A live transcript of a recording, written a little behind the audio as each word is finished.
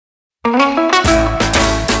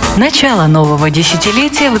Начало нового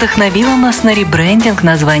десятилетия вдохновило нас на ребрендинг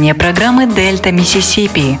названия программы «Дельта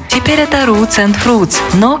Миссисипи». Теперь это Roots and Fruits,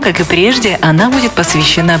 но, как и прежде, она будет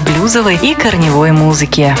посвящена блюзовой и корневой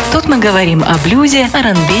музыке. Тут мы говорим о блюзе,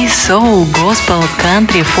 R&B, соул, госпел,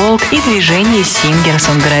 кантри, фолк и движении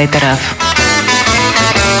сингер-сонграйтеров.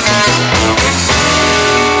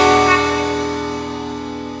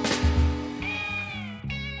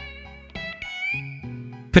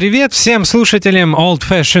 Привет всем слушателям Old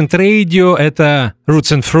Fashioned Radio, это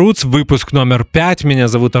Roots and Fruits, выпуск номер 5, меня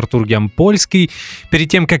зовут Артур Ямпольский. Перед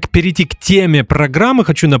тем, как перейти к теме программы,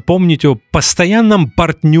 хочу напомнить о постоянном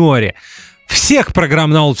партнере всех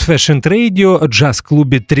программ на Old Fashioned Radio,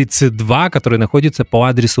 джаз-клубе 32, который находится по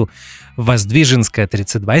адресу Воздвиженская,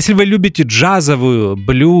 32. Если вы любите джазовую,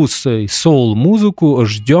 блюз и соул-музыку,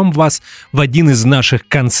 ждем вас в один из наших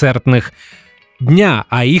концертных дня,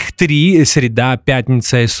 а их 3: среда,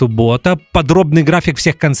 пятница и суббота. Подробный график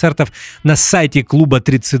всех концертов на сайте клуба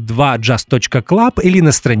 32 jazz.club или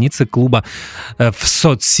на странице клуба в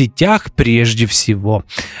соцсетях, прежде всего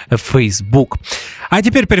Facebook. А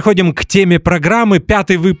теперь переходим к теме программы.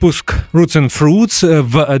 5-й выпуск Roots and Fruits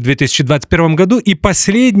в 2021 году и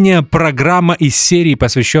последняя программа из серии,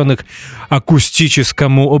 посвященных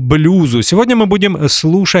акустическому блюзу. Сегодня мы будем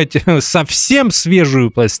слушать совсем свежую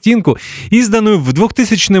пластинку, изданную в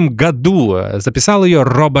 2000 году. Записал ее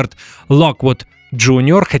Роберт Локвуд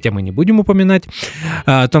Джуниор, хотя мы не будем упоминать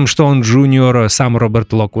о том, что он джуниор. Сам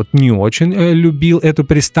Роберт Локвуд не очень любил эту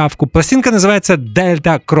приставку. Пластинка называется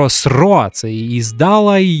Delta Crossroads, и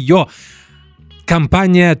издала ее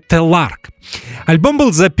компания Telarc. Альбом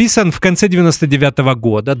был записан в конце 99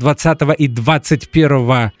 года, 20 и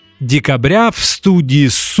 21 декабря в студии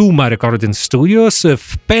Suma Recording Studios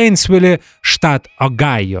в Пейнсвилле, штат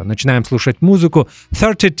Огайо. Начинаем слушать музыку.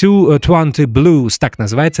 3220 Blues, так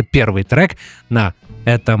называется первый трек на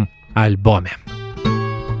этом альбоме.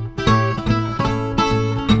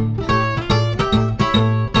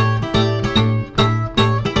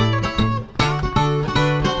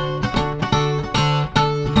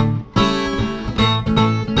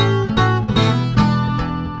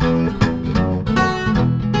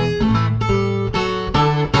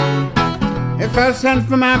 If I send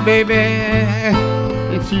for my baby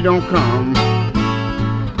and she don't come,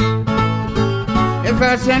 if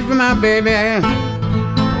I send for my baby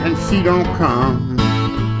and she don't come,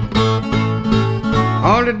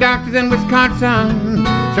 all the doctors in Wisconsin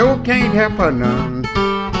sure can't help her none.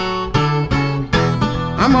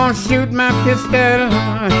 I'm gonna shoot my pistol,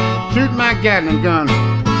 shoot my Gatling gun.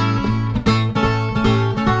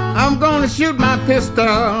 I'm gonna shoot my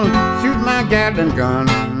pistol, shoot my Gatling gun.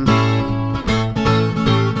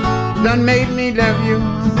 Done made me love you,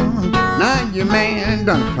 now your man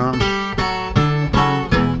done come.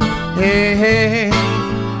 Hey, hey,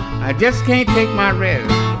 I just can't take my rest.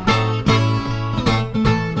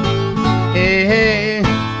 Hey, hey,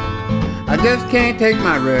 I just can't take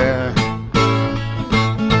my rest.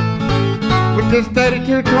 With this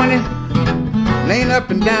 3220 laying up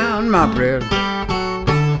and down my breast.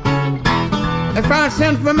 If I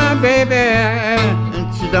send for my baby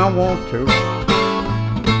and she don't want to,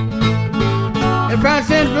 if I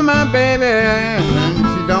send for my baby and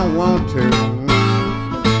she don't want to,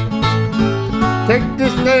 take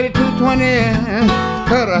this 3220 and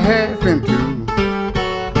cut her half in two.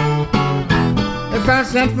 If I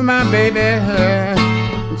send for my baby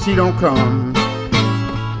and she don't come,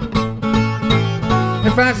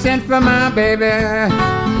 if I send for my baby and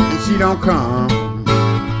she don't come,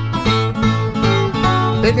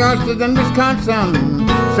 the doctors in Wisconsin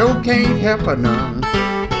so can't help her none.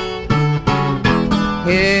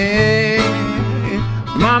 Hey,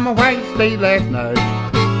 mama, why you stayed last night?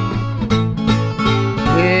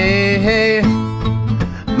 Hey, hey,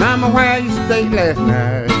 mama, why you stayed last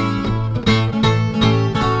night?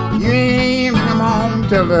 You ain't come home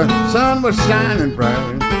till the sun was shining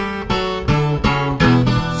bright.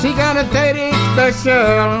 She got a daddy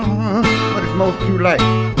special, but it's most too late.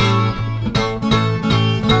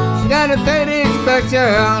 She got a daddy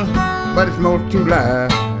special, but it's most too late.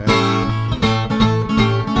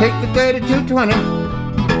 Take the 3220,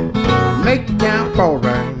 make the count fall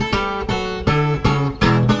right.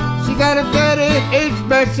 She got a 38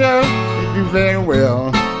 special, you do very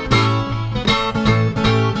well.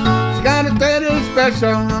 She got a 38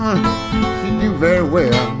 special, you do very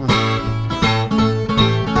well.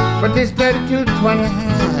 But this 3220,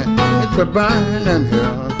 it's a burning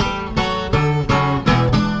hell.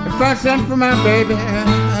 If I send for my baby,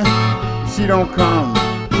 she don't come.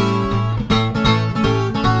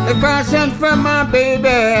 If I send for my baby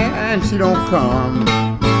and she don't come,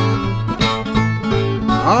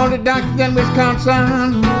 All the doctors in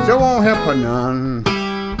Wisconsin, so won't help her none.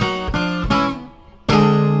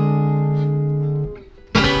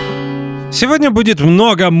 Сегодня будет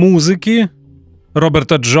много музыки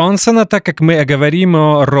Роберта Джонсона, так как мы говорим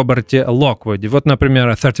о Роберте Локвуде. Вот,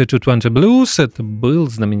 например, 3220 Blues — это был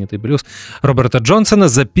знаменитый блюз Роберта Джонсона,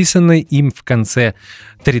 записанный им в конце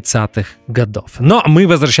 30-х годов. Но мы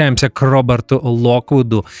возвращаемся к Роберту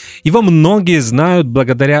Локвуду. Его многие знают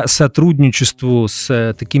благодаря сотрудничеству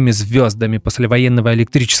с такими звездами послевоенного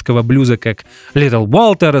электрического блюза, как Литл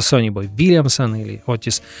Уолтер, Сонни Бой Вильямсон или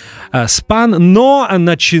Отис Спан. Но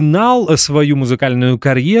начинал свою музыкальную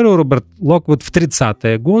карьеру Роберт Локвуд в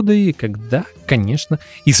 30-е годы, когда, конечно,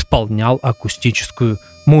 исполнял акустическую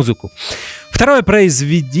музыку. Второе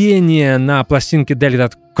произведение на пластинке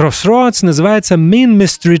Delicate Crossroads называется Mean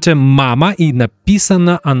Mistreated Mama, и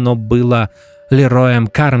написано оно было Лероем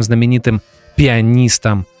Карром, знаменитым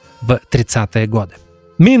пианистом в 30-е годы.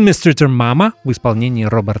 Mean Mistreated Mama в исполнении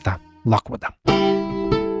Роберта Локвуда.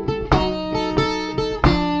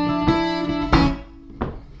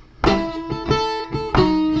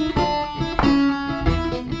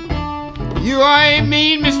 You are a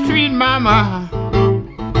mean, mistreated mama,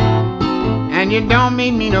 and you don't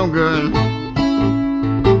mean me no good.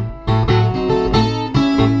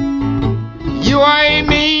 You are a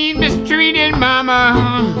mean, mistreated mama,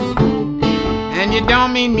 and you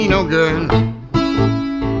don't mean me no good.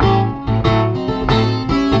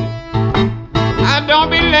 I don't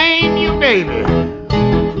blame you, baby.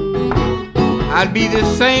 I'd be the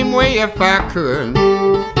same way if I could.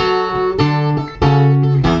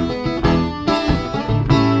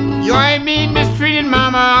 You're a mean, mistreated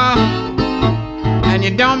mama, and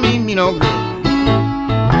you don't mean me no good.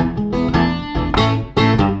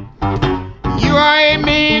 You are a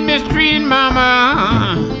mean, mistreated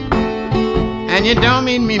mama, and you don't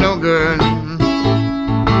mean me no good.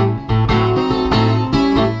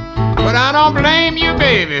 But I don't blame you,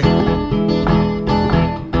 baby.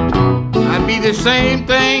 I'd be the same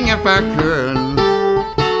thing if I could.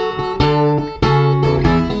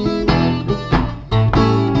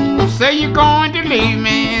 Say you're going to leave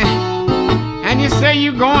me, and you say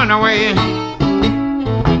you're going away.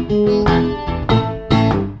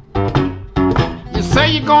 You say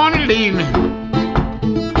you're going to leave me,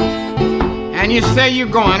 and you say you're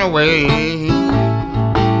going away.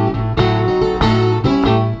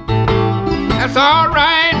 That's all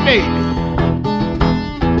right, baby.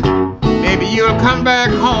 Maybe you'll come back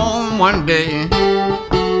home one day.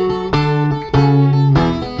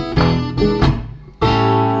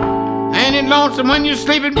 Lonesome when you're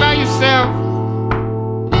sleeping by yourself.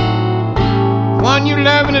 One you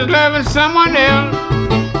loving is loving someone else.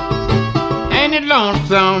 Ain't it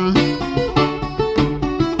lonesome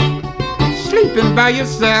sleeping by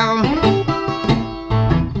yourself?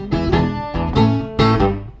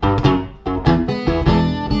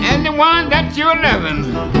 And the one that you're loving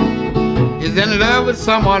is in love with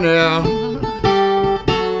someone else.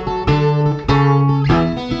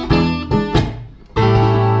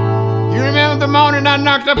 The morning I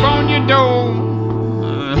knocked up on your door,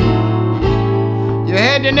 you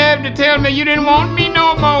had the nerve to tell me you didn't want me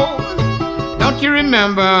no more. Don't you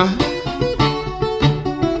remember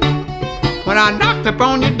when I knocked up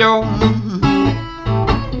on your door?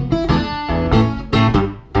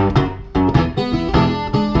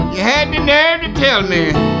 You had the nerve to tell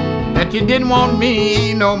me that you didn't want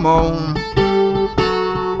me no more.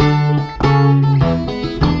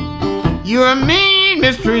 You're a mean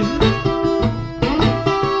mistress,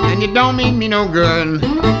 and you don't mean me no good.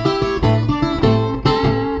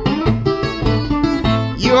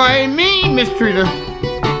 You are a mean mistreater,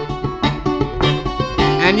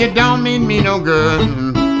 and you don't mean me no good.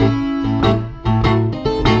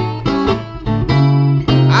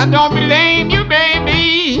 I don't blame you,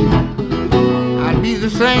 baby. I'd be the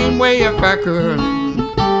same way if I could.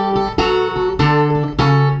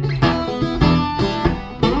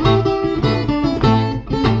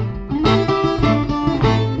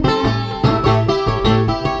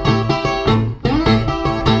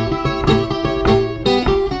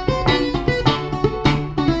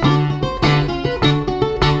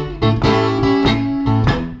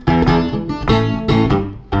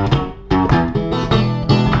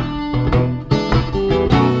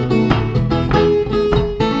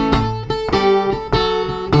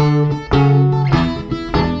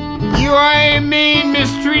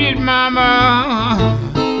 Mama,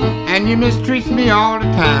 and you mistreat me all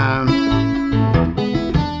the time.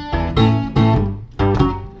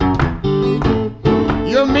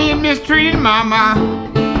 You're mean, mistreated mama,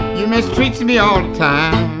 you mistreat me all the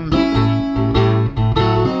time.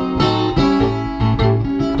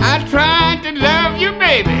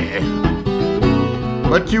 baby,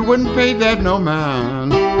 but you wouldn't pay that no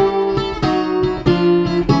mind.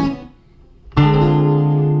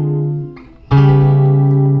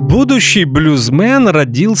 Будущий блюзмен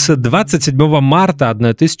родился 27 марта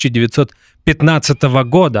 1915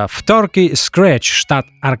 года в Turkey Scratch, штат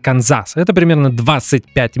Арканзас. Это примерно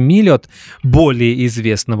 25 миль от более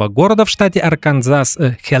известного города в штате Арканзас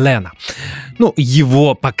Хелена. Ну,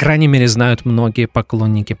 его, по крайней мере, знают многие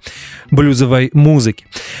поклонники блюзовой музыки.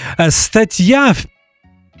 Статья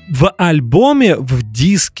в альбоме, в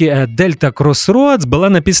диске Delta Crossroads была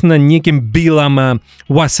написана неким Биллом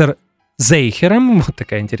Вассерзейхером, вот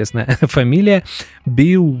такая интересная фамилия,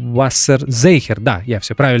 Билл Вассерзейхер, да, я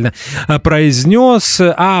все правильно произнес,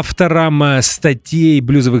 автором статей,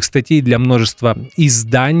 блюзовых статей для множества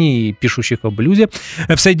изданий, пишущих о блюзе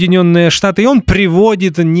в Соединенные Штаты, и он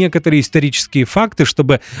приводит некоторые исторические факты,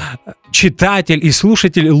 чтобы читатель и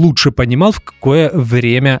слушатель лучше понимал, в какое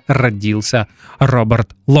время родился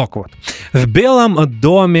Роберт Локвуд. В Белом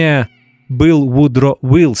доме был Вудро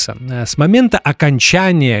Уилсон. С момента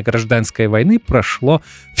окончания гражданской войны прошло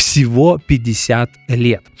всего 50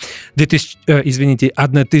 лет.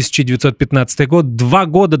 1915 год, 2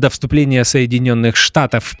 года до вступления Соединенных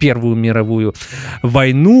Штатов в Первую мировую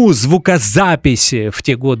войну. Звукозапись в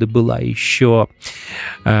те годы была еще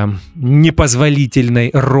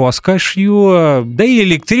непозволительной роскошью, да и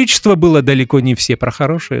электричество было далеко не все. Про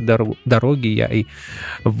хорошие дороги я и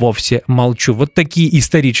вовсе молчу. Вот такие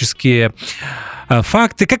исторические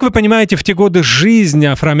факты. Как вы понимаете, в те годы жизнь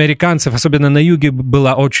афроамериканцев, особенно на юге,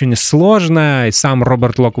 была очень сложная. И сам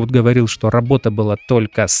Роберт Локвуд говорил, что работа была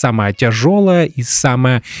только самая тяжелая и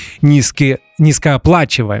самая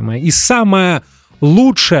низкооплачиваемая. И самое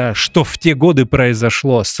лучшее, что в те годы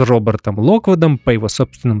произошло с Робертом Локвудом, по его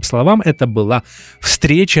собственным словам, это была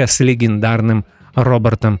встреча с легендарным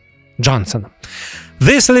Робертом Джонсоном.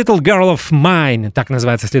 «This Little Girl of Mine», так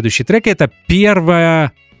называется следующий трек, это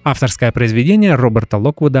первое авторское произведение Роберта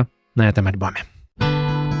Локвуда на этом альбоме.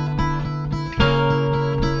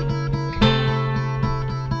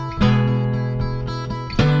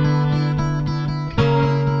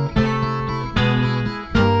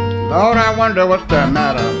 Lord, I wonder what's the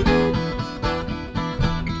matter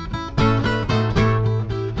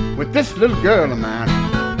with this little girl of mine.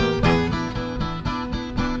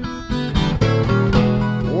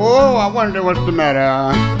 Whoa, I wonder what's the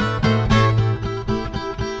matter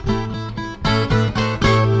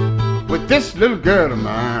with this little girl of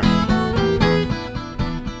mine.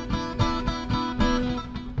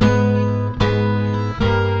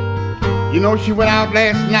 You know, she went out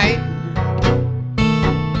last night.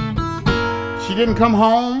 She didn't come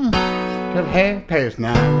home till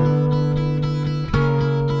 9:30.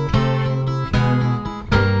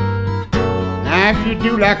 Now if you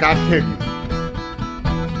do like I tell you,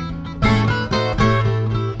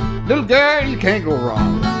 little girl, you can't go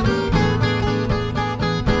wrong.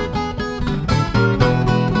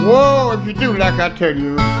 Whoa, if you do like I tell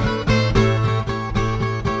you,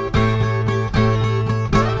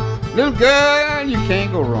 little girl, you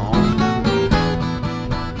can't go wrong.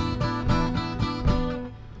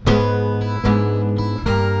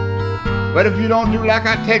 But if you don't do like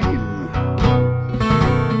I tell you,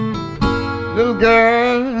 little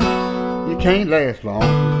girl, you can't last long.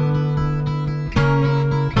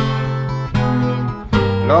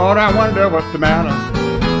 Lord, I wonder what's the matter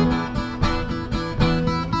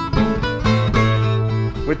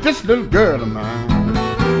with this little girl of mine.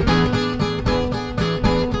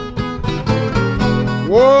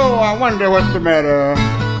 Whoa, I wonder what's the matter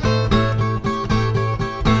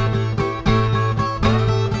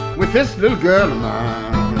with this little girl of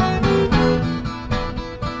mine.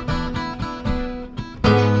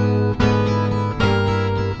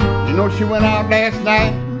 You know, she went out last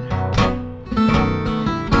night.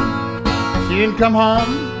 She didn't come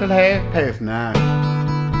home till 9:30.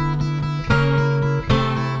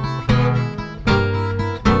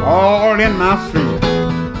 All in my sleep,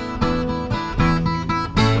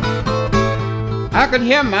 I could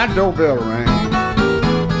hear my doorbell ring.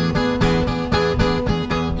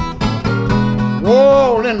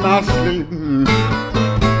 All in my sleep,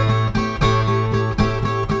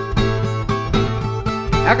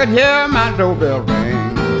 I could hear my doorbell ring.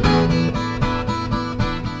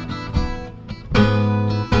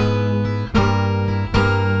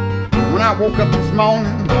 When I woke up this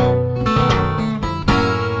morning,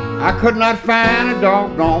 I could not find a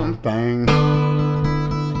doggone thing.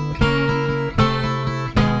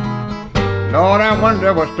 Lord, I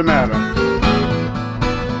wonder what's the matter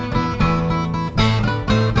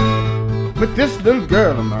with this little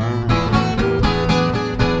girl of mine.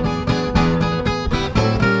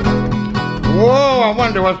 Oh, I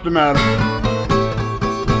wonder what's the matter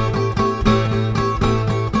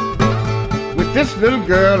with this little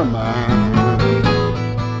girl of mine.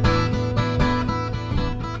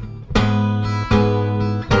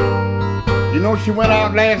 You know, she went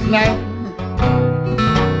out last night.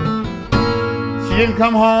 She didn't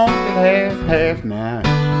come home till 9:30.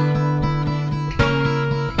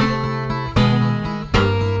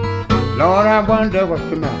 Lord, I wonder what's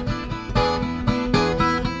the matter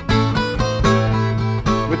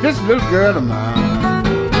with this little girl of mine.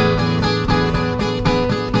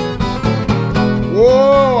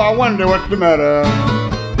 Whoa, I wonder what's the matter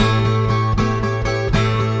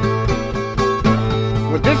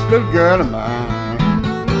with this little girl of mine.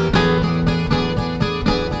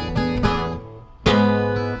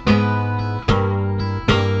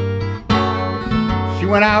 She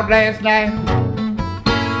went out last night.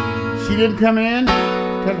 She didn't come in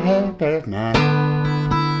till 9:30.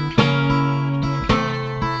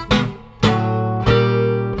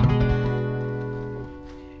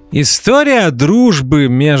 История дружбы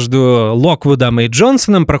между Локвудом и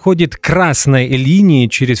Джонсоном проходит красной линией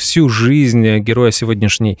через всю жизнь героя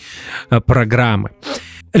сегодняшней программы.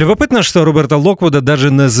 Любопытно, что Роберта Локвуда даже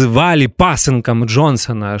называли пасынком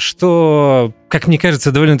Джонсона, что, как мне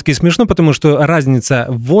кажется, довольно-таки смешно, потому что разница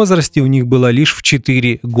в возрасте у них была лишь в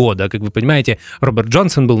 4 года. Как вы понимаете, Роберт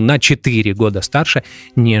Джонсон был на 4 года старше,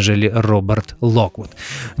 нежели Роберт Локвуд.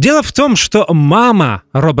 Дело в том, что мама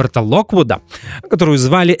Роберта Локвуда, которую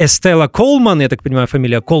звали Эстелла Колман, я так понимаю,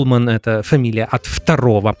 фамилия Колман — это фамилия от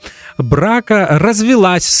второго брака,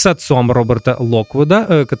 развелась с отцом Роберта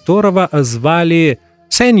Локвуда, которого звали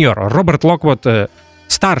сеньор Роберт Локвуд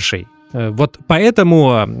старший. Вот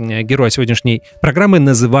поэтому героя сегодняшней программы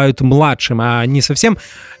называют младшим, а не совсем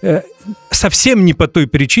не по той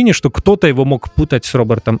причине, что кто-то его мог путать с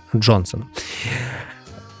Робертом Джонсоном.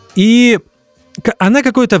 И она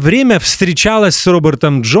какое-то время встречалась с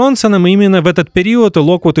Робертом Джонсоном, и именно в этот период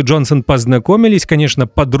Локвуд и Джонсон познакомились, конечно,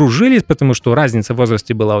 подружились, потому что разница в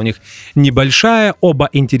возрасте была у них небольшая, оба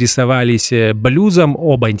интересовались блюзом,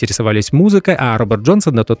 оба интересовались музыкой, а Роберт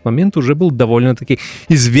Джонсон на тот момент уже был довольно-таки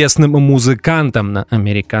известным музыкантом на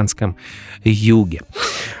американском юге.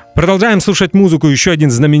 Продолжаем слушать музыку. Еще один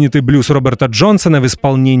знаменитый блюз Роберта Джонсона в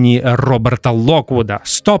исполнении Роберта Локвуда.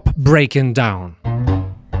 «Stop Breaking Down».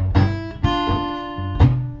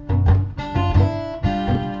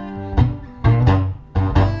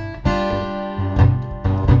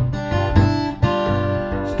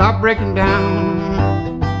 Stop breaking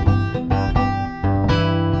down.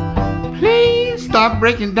 Please stop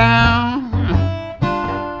breaking down.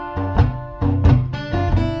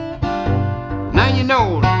 Now you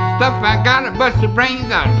know stuff I got to bust your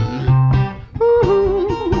brains out.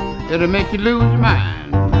 Ooh, it'll make you lose your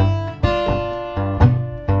mind.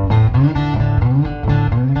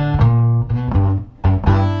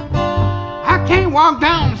 I can't walk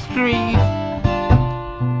down the street.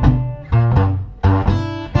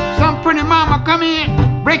 Pretty mama come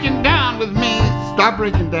in, breaking down with me. Stop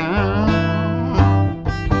breaking down.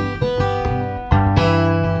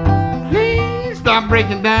 Please stop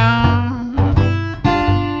breaking down.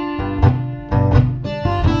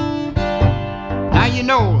 Now you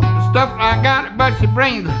know the stuff I got to bust your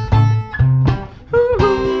brains.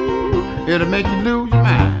 Ooh, it'll make you lose your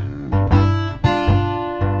mind.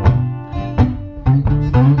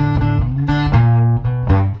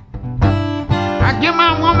 Give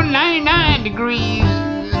my woman 99 degrees.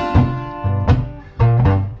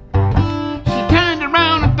 She turned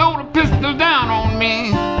around and threw the pistol down on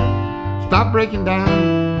me. Stop breaking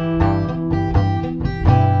down.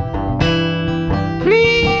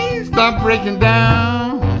 Please stop breaking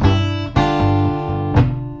down.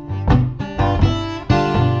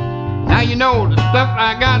 Now you know the stuff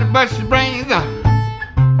I got to bust your brains out.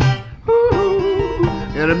 Ooh,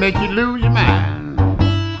 it'll make you lose your mind.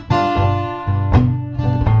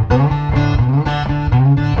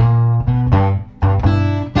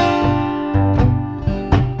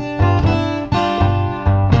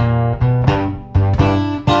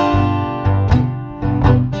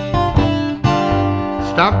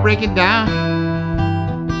 Stop breaking down.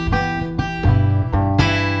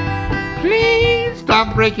 Please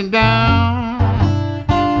stop breaking down.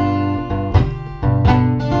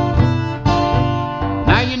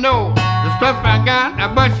 Now you know the stuff I got,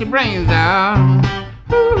 I bust your brains out.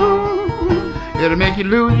 Ooh, it'll make you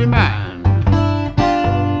lose your mind.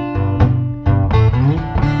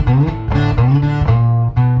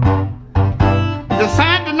 The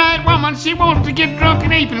Saturday night woman, she wants to get drunk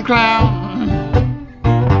and ape and clown.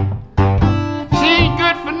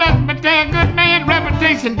 Tear a good man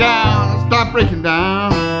reputation down. Stop breaking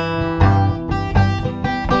down.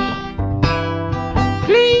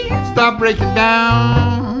 stop breaking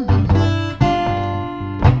down.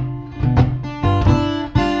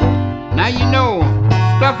 Now you know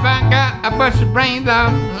stuff I got, I bust your brains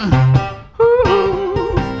out.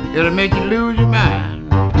 Ooh, it'll make you lose your mind.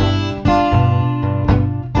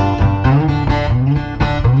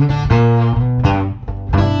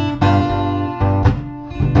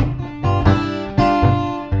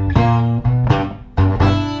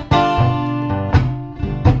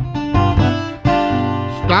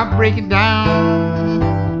 Stop breaking down.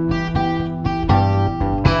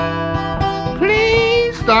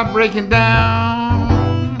 Please stop breaking down.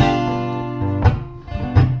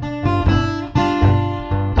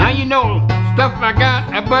 Now you know stuff I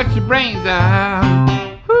got, I bust your brains out.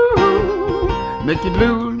 Ooh, make you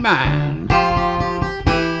lose mine.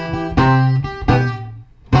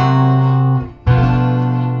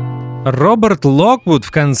 Роберт Локвуд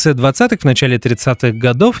в конце 20-х, в начале 30-х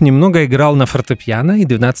годов немного играл на фортепиано и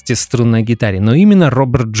 12-струнной гитаре, но именно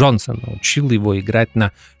Роберт Джонсон научил его играть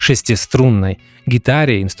на 6-струнной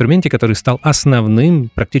гитаре, инструменте, который стал основным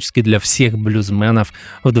практически для всех блюзменов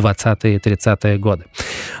в 20-е и 30-е годы.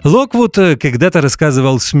 Локвуд когда-то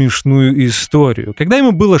рассказывал смешную историю. Когда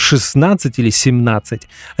ему было 16 или 17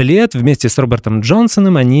 лет, вместе с Робертом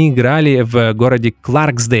Джонсоном они играли в городе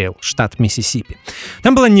Кларксдейл, штат Миссисипи.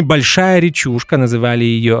 Там была небольшая речушка, называли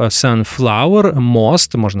ее Sunflower,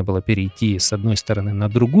 мост, можно было перейти с одной стороны на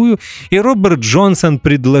другую, и Роберт Джонсон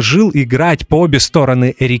предложил играть по обе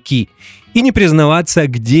стороны реки и не признаваться,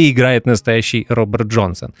 где играет настоящий Роберт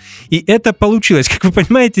Джонсон. И это получилось. Как вы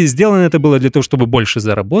понимаете, сделано это было для того, чтобы больше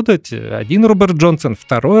заработать. Один Роберт Джонсон,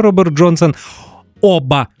 второй Роберт Джонсон.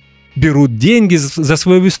 Оба берут деньги за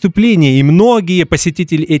свое выступление, и многие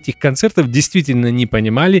посетители этих концертов действительно не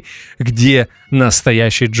понимали, где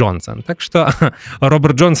настоящий Джонсон. Так что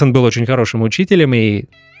Роберт Джонсон был очень хорошим учителем и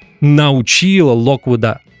научил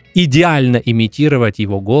Локвуда идеально имитировать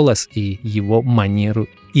его голос и его манеру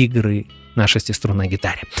игры на 6-струнной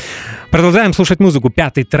гитаре. Продолжаем слушать музыку.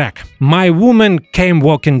 5-й трек. My Woman Came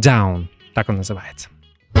Walking Down. Так он называется.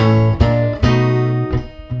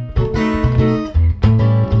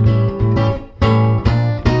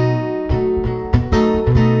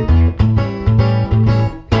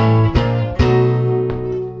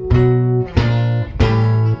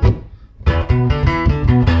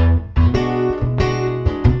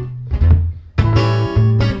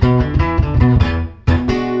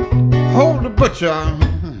 Butcher,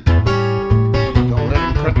 don't let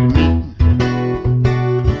him cut the meat.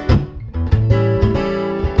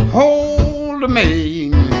 Hold the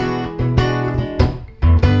maid,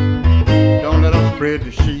 don't let him spread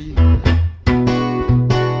the sheet.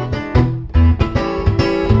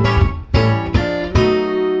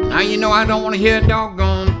 Now you know I don't want to hear a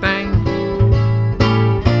doggone thing.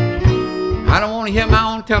 I don't want to hear my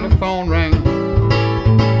own telephone ring.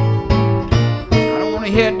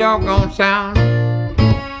 Hear doggone sound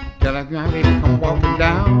till I come walking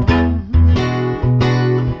down.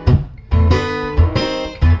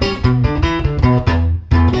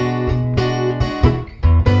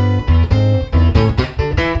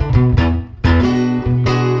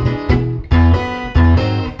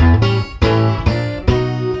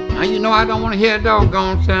 Now you know I don't want to hear a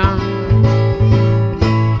doggone sound.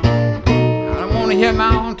 I don't want to hear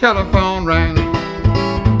my own telephone ring.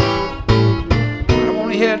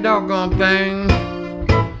 Hear a doggone thing.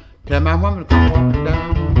 Tell my woman to come walking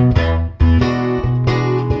down.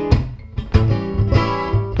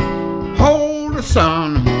 Hold the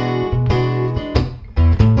sun,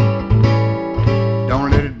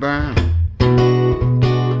 don't let it burn.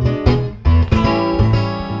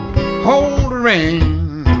 Hold the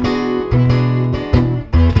rain,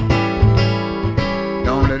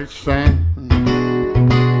 don't let it sink.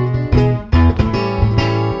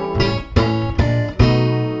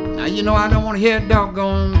 You know I don't want to hear a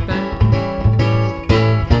doggone thing.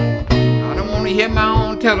 I don't want to hear my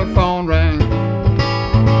own telephone ring.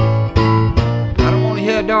 I don't want to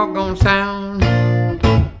hear a doggone sound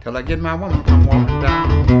till I get my woman to come walking down.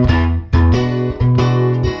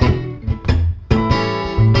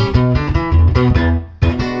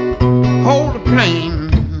 Hold the plane,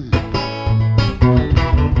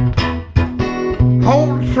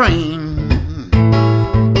 hold the train,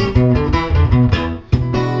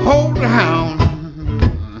 hold the hound,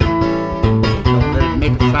 don't let it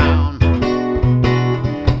make a sound.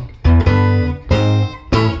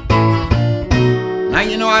 Now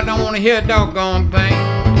you know I don't want to hear a doggone thing.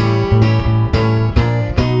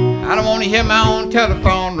 I don't want to hear my own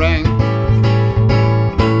telephone ring.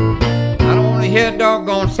 I don't want to hear a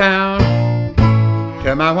doggone sound.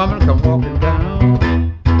 Tell my woman to come walking down.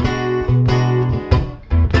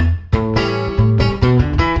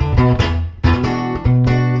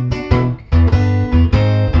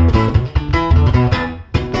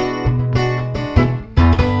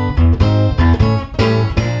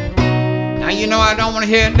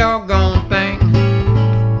 hear a doggone thing.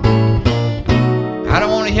 I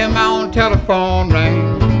don't want to hear my own telephone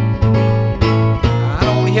ring. I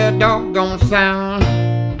don't want to hear a doggone sound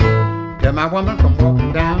till my woman come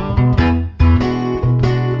walking down.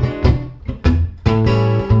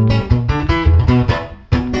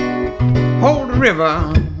 Hold the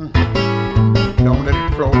river, don't let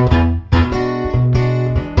it flow.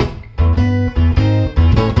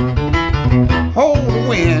 Hold the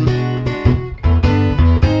wind,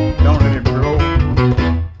 don't let it blow.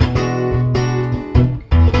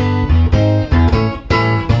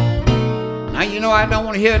 Now you know I don't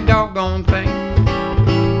want to hear a doggone thing.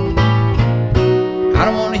 I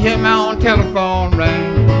don't want to hear my own telephone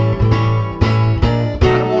ring.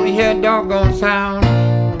 I don't want to hear a doggone sound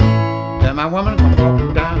till my woman come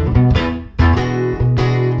walking down.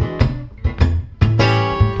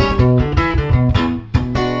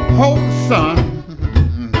 Hold the sun,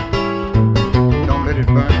 don't let it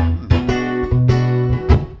burn.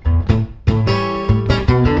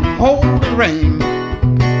 Hold the rain,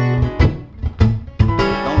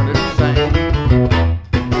 don't let it sing.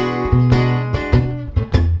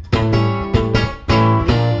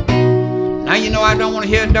 Now you know I don't want to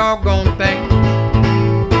hear a doggone thing.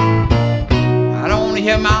 I don't want to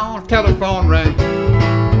hear my own telephone ring. I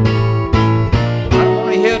don't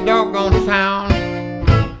want to hear a doggone sound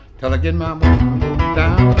till I get my woman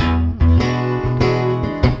down.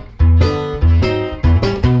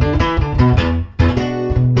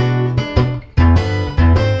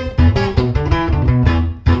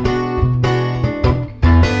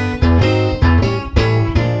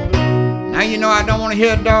 Now you know I don't want to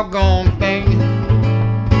hear a doggone thing.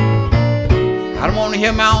 I don't want to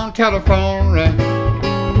hear my own telephone ring.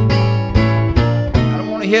 I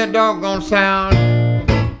don't want to hear a doggone sound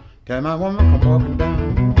till my woman come walking down.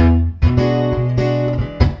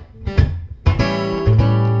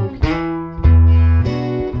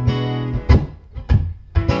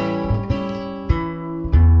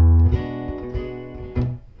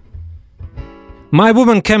 My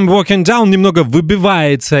Woman Came Walking Down немного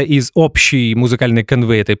выбивается из общей музыкальной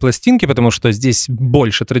канвы этой пластинки, потому что здесь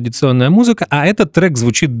больше традиционная музыка, а этот трек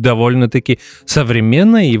звучит довольно-таки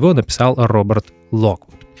современно, и его написал Роберт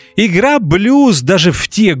Локвуд. Игра блюз даже в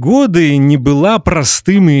те годы не была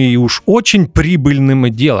простым и уж очень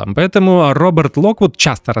прибыльным делом, поэтому Роберт Локвуд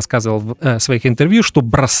часто рассказывал в своих интервью, что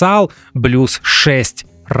бросал блюз 6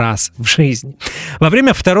 раз в жизни. Во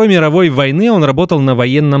время Второй мировой войны он работал на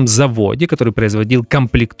военном заводе, который производил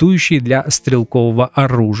комплектующие для стрелкового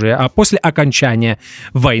оружия. А после окончания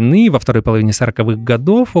войны во второй половине 40-х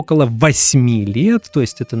годов, около 8 лет, то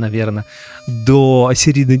есть это, наверное, до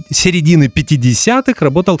середины 50-х,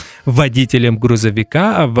 работал водителем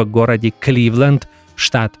грузовика в городе Кливленд,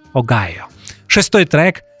 штат Огайо. 6-й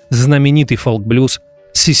трек — знаменитый фолк-блюз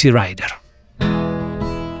 «Sissy Rider».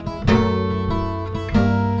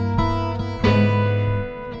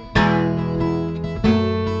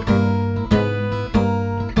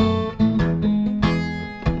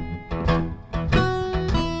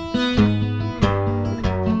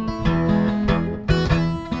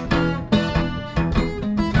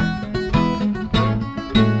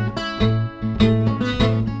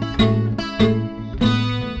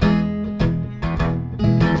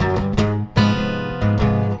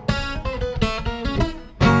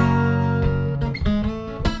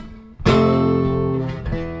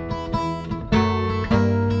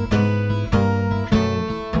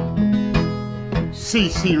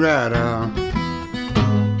 Sissy Rider,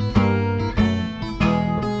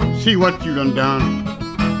 see what you done.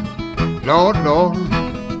 Lord, Lord,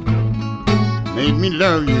 made me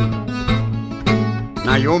love you.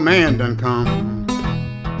 Now your man done come.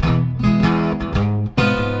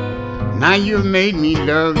 Now you've made me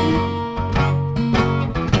love you.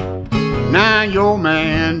 Now your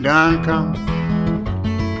man done come.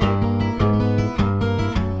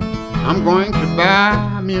 I'm going to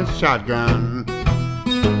buy me a shotgun.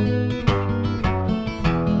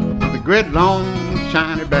 Great long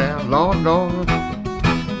shiny barrel, Lord, Lord.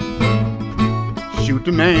 Shoot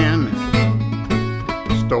the man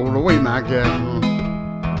stole away my gal.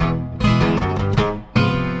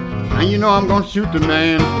 Now you know I'm gonna shoot the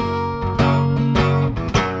man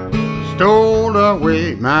stole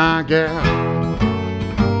away my gal.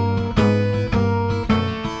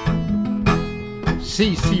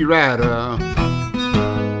 Sissy Rider,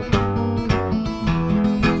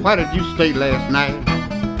 why did you stay last night?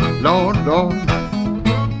 Lord, Lord,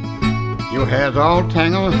 your hair's all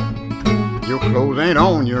tangled, your clothes ain't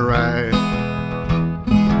on you right.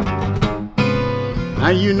 Now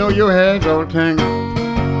you know your hair's all tangled,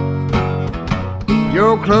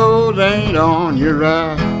 Your clothes ain't on your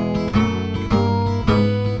right.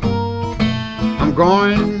 I'm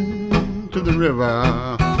going to the river.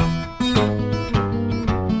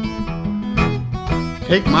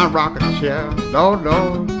 Take my rocking chair, Lord,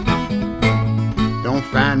 Lord. Don't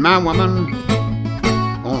find my woman,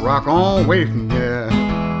 gonna rock on away from here.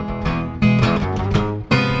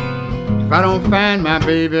 If I don't find my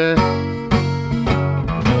baby,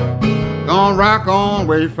 gonna rock on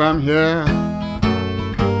away from here.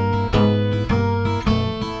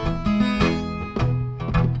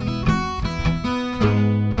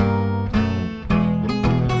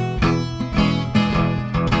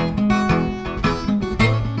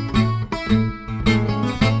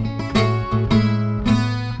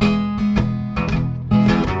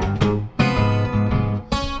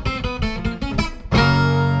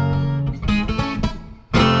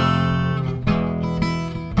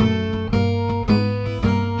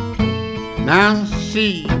 Now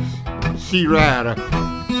see rider,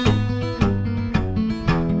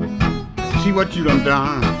 see what you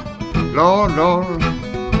done, Lord, Lord,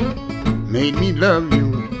 made me love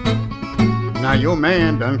you. Now your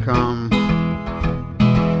man done come.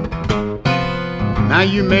 Now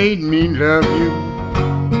you made me love you.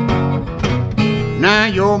 Now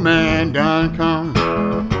your man done come.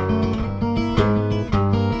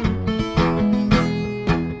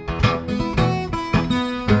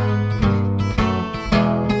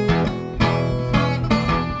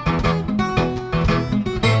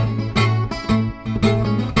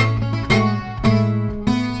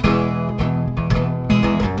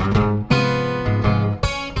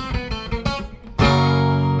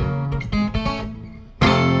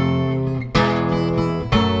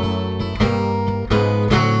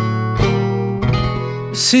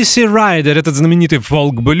 Сиси Райдер, этот знаменитый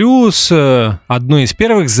фолк-блюз, одну из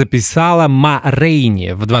первых записала Ма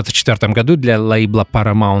Рейни в 24 году для лейбла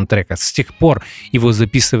Paramount Records. С тех пор его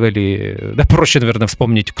записывали... Да проще, наверное,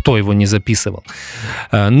 вспомнить, кто его не записывал.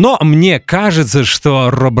 Но мне кажется, что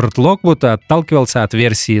Роберт Локвуд отталкивался от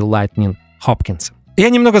версии Lightning Hopkins. Я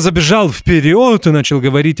немного забежал вперед и начал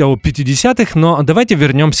говорить о 50-х, но давайте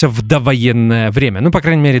вернемся в довоенное время. Ну, по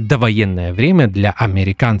крайней мере, довоенное время для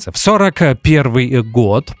американцев. 41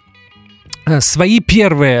 год. Свои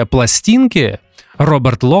первые пластинки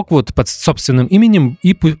Роберт Локвуд под собственным именем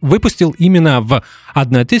и выпустил именно в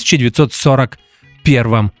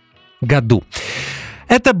 1941 году.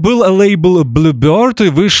 Это был лейбл Bluebird, и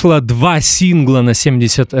вышло 2 сингла на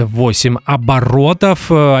 78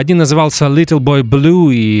 оборотов. Один назывался Little Boy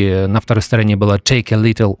Blue, и на второй стороне было Take a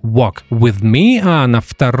Little Walk With Me, а на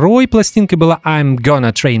второй пластинке была I'm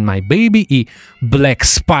Gonna Train My Baby и Black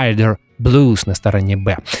Spider Blues на стороне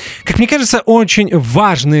Б. Как мне кажется, очень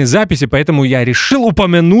важные записи, поэтому я решил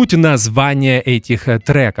упомянуть названия этих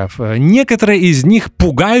треков. Некоторые из них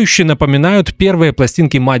пугающе напоминают первые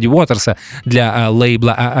пластинки Мадди Уотерса для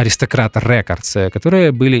лейбла Aristocrat Records,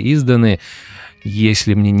 которые были изданы,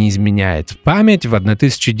 если мне не изменяет память, в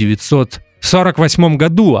 1948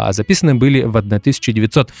 году, а записаны были в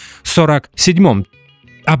 1947.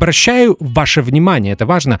 Обращаю ваше внимание, это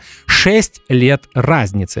важно, 6 лет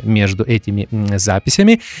разницы между этими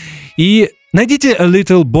записями. И найдите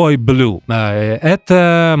Little Boy Blue.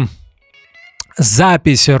 Это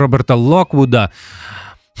запись Роберта Локвуда.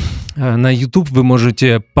 На YouTube вы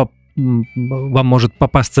можете вам может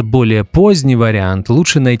попасться более поздний вариант.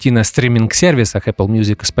 Лучше найти на стриминг-сервисах Apple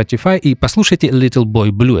Music и Spotify и послушайте Little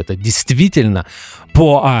Boy Blue. Это действительно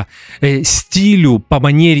по стилю, по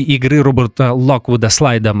манере игры Роберта Локвуда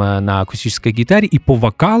слайдом на акустической гитаре и по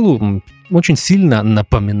вокалу очень сильно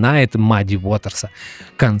напоминает Мадди Уотерса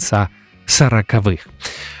конца 40-х.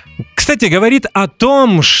 Кстати, говорит о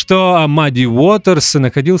том, что Мадди Уотерс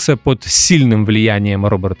находился под сильным влиянием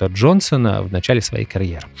Роберта Джонсона в начале своей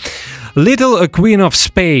карьеры. Little Queen of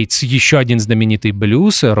Spades, еще один знаменитый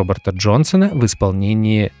блюз Роберта Джонсона в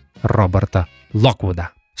исполнении Роберта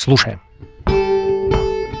Локвуда. Слушаем.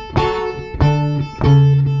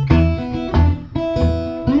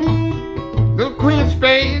 Little Queen of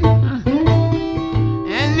Spades,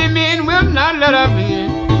 and the men will not let her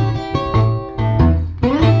in.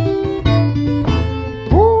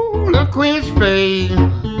 Queen of Spades,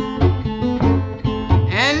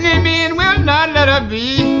 and the men will not let her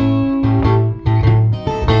be.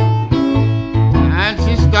 And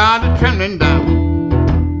she started trembling down.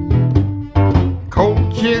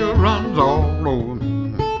 Cold chill runs all over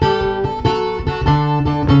me.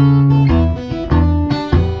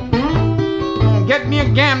 Get me a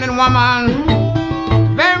gambling woman, the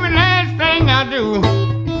very last thing I do.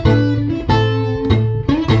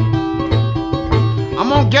 I'm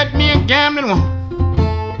gonna get me a gambling one.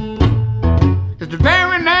 It's the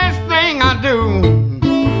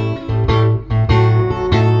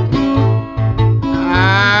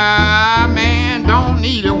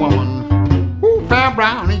Bob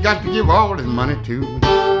Brown, he got to give all his money to.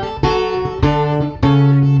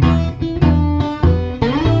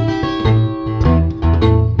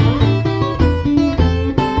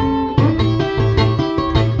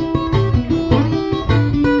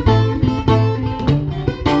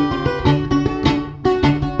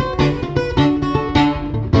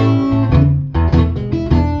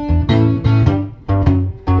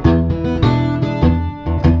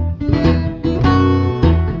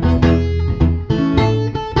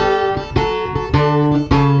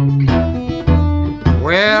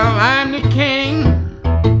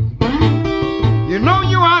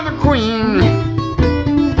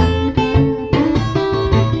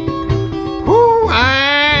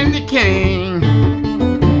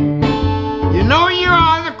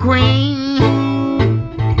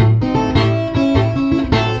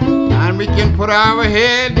 Our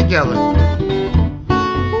head together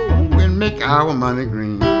and make our money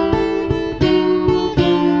green.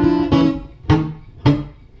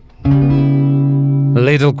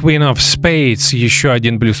 Little Queen of Spades, еще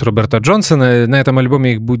один блюз Роберта Джонсона. На этом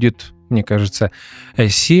альбоме их будет, мне кажется,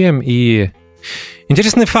 7. И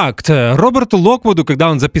интересный факт. Роберту Локвуду,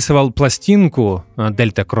 когда он записывал пластинку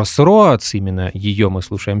Delta Crossroads, именно ее мы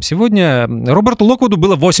слушаем сегодня, Роберту Локвуду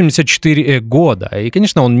было 84 года. И,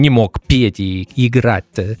 конечно, он не мог петь и играть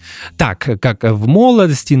так, как в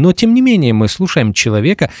молодости, но, тем не менее, мы слушаем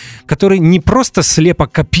человека, который не просто слепо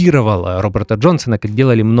копировал Роберта Джонсона, как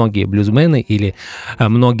делали многие блюзмены или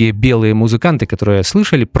многие белые музыканты, которые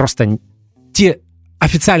слышали просто те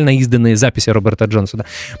официально изданные записи Роберта Джонсона.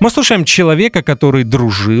 Мы слушаем человека, который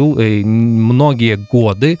дружил многие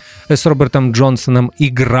годы с Робертом Джонсоном,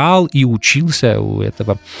 играл и учился у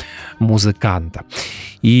этого музыканта.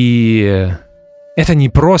 И это не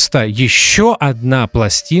просто еще одна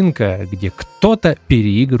пластинка, где кто-то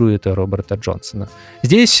переигрывает Роберта Джонсона.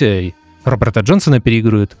 Здесь Роберта Джонсона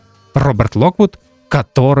переигрывает Роберт Локвуд,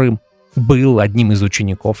 который был одним из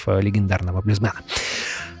учеников легендарного блюзмена.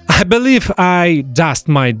 I Believe I Dust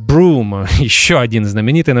My Broom. Еще один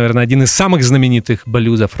знаменитый, наверное, один из самых знаменитых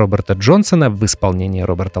блюзов Роберта Джонсона в исполнении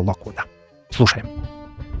Роберта Локвуда. Слушаем.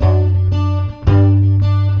 I'm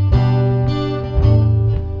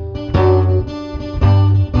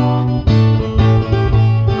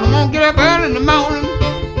gonna get up early in the morning.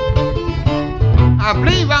 I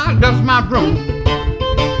believe I'll dust my broom.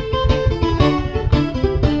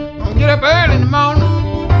 I'm gonna get up early in the morning.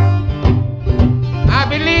 I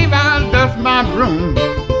believe I'll dust my broom.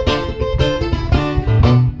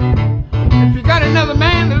 If you got another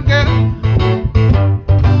man, little girl,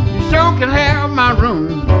 you sure can have my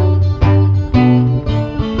room.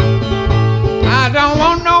 I don't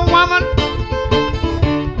want no woman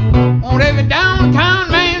on every downtown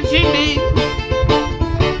man she needs.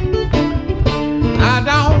 I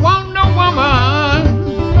don't want no woman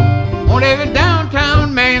on every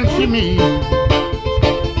downtown man she needs.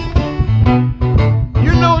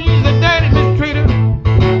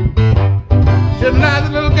 Like the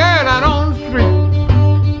little girl out on the street.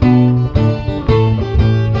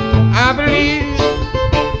 I believe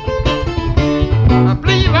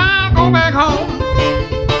I'll go back home.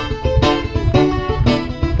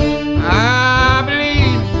 I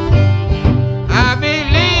believe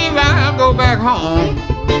I'll go back home.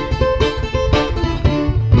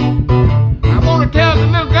 I wanna tell the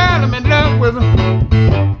little girl I'm in love with her.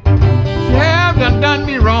 She have done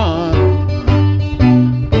me wrong.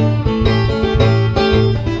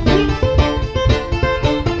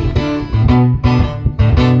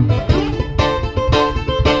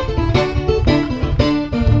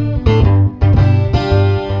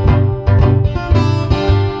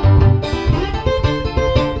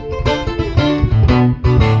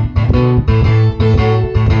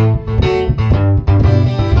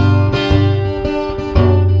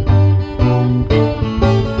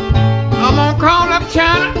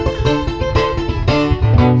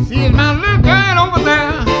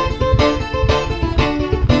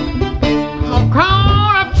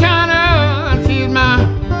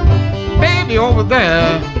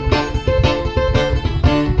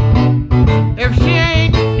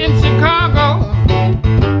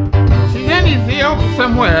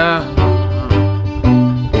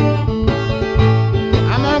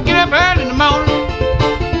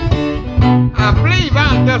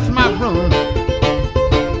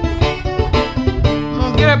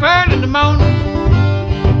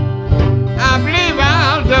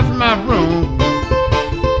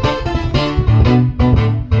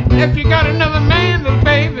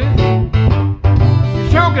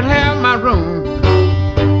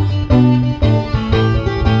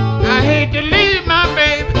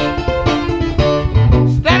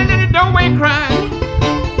 Crying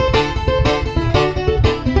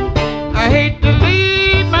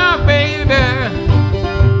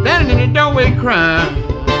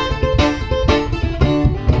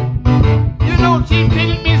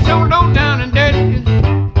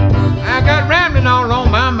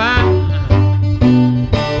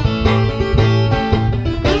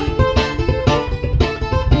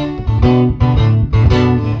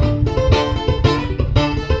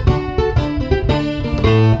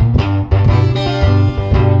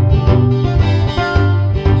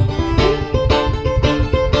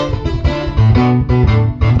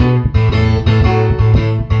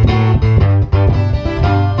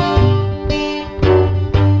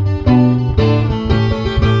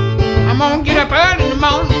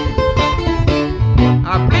morning,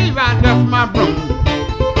 I believe I dust my broom.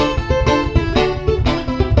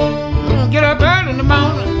 Get up early in the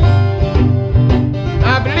morning,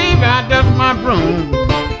 I believe I dust my broom.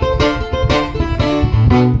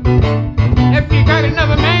 If you got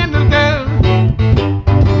another man, little girl,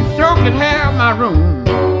 you sure can have my room.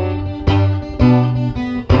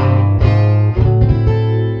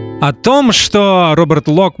 О том, что Роберт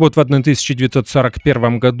Локвуд в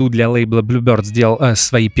 1941 году для лейбла Bluebird сделал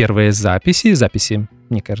свои первые записи,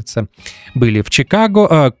 мне кажется, были в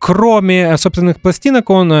Чикаго. Кроме собственных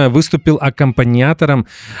пластинок, он выступил аккомпаниатором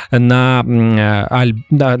на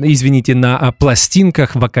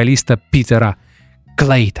пластинках вокалиста Питера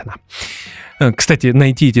Клейтона. Кстати,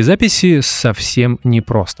 найти эти записи совсем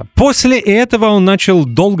непросто. После этого он начал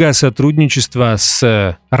долгое сотрудничество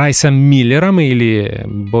с Райсом Миллером, или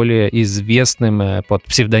более известным под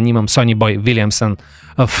псевдонимом Sonny Boy Williamson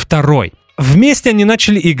II. Вместе они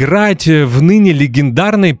начали играть в ныне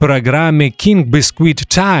легендарной программе King Biscuit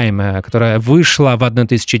Time, которая вышла в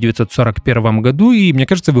 1941 году и, мне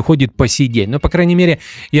кажется, выходит по сей день. Но, по крайней мере,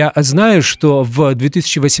 я знаю, что в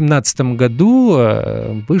 2018 году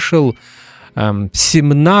вышел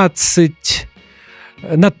 17...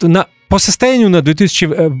 По состоянию на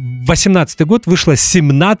 2018 год вышло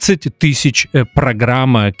 17 тысяч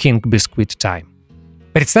программ King Biscuit Time.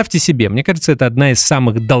 Представьте себе, мне кажется, это одна из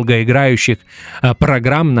самых долгоиграющих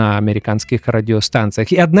программ на американских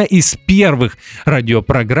радиостанциях. И одна из первых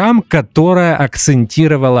радиопрограмм, которая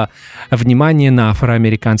акцентировала внимание на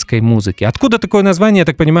афроамериканской музыке. Откуда такое название? Я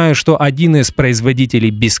так понимаю, что один из производителей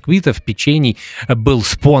бисквитов, печений, был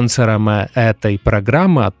спонсором этой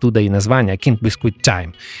программы, оттуда и название King Biscuit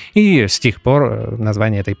Time. И с тех пор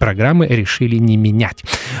название этой программы решили не менять.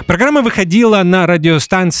 Программа выходила на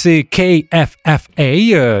радиостанции KFFA.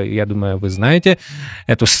 Я думаю, вы знаете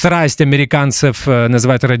эту страсть американцев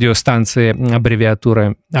называть радиостанции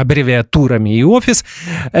аббревиатурами. И офис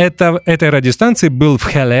этой радиостанции был в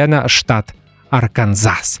Хелена, штат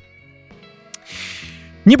Арканзас.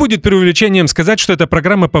 Не будет преувеличением сказать, что эта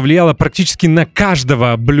программа повлияла практически на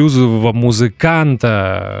каждого блюзового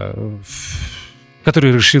музыканта,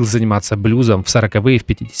 который решил заниматься блюзом в 40-е, в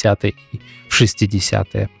 50-е и в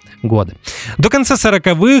 60-е годы. До конца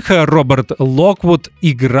 40-х Роберт Локвуд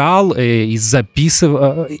играл с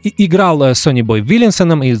Sonny Boy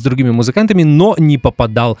Williamson и с другими музыкантами, но не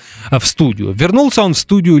попадал в студию. Вернулся он в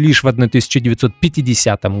студию лишь в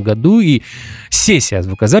 1950 году, и сессия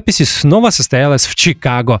звукозаписи снова состоялась в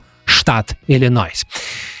Чикаго, штат Иллинойс.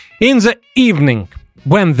 In the evening,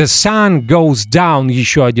 When the Sun Goes Down,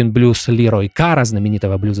 еще один блюз Лерой Карра,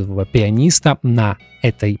 знаменитого блюзового пианиста, на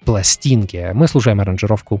этой пластинке. Мы слушаем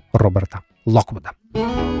аранжировку Роберта Локвуда.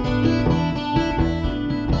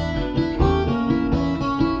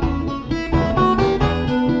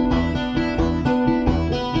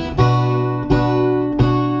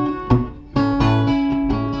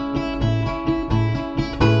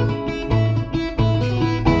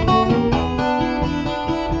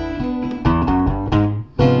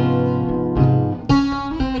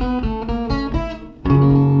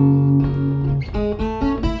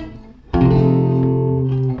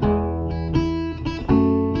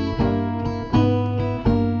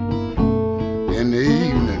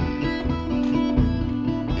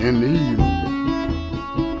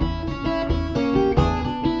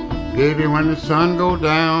 Baby, when the sun go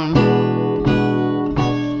down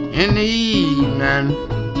in the evening,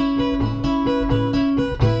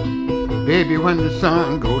 baby, when the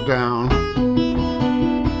sun go down,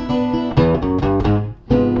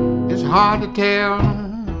 it's hard to tell,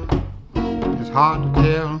 it's hard to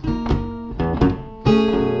tell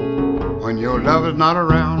when your love is not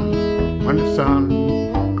around, when the sun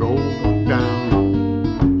goes down.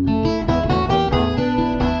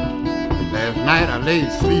 Last night I lay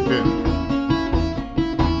sleeping,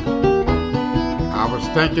 I was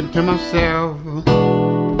thinking to myself.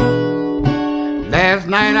 Last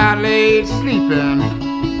night I lay sleeping,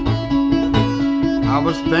 I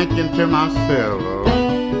was thinking to myself.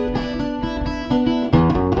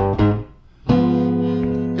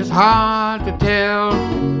 It's hard to tell,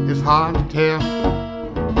 it's hard to tell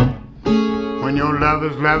when your love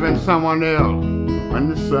is loving someone else, when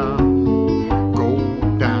the sun goes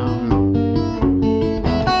down.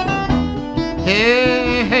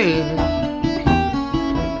 Hey, hey,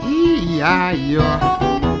 E-I-O.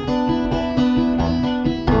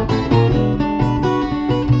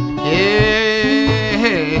 Hey,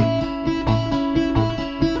 hey,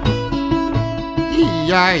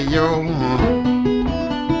 E-I-O.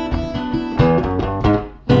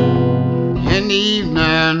 In the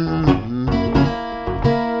evening,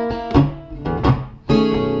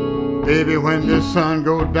 Baby, when the sun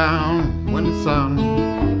goes down, when the sun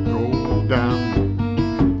goes down.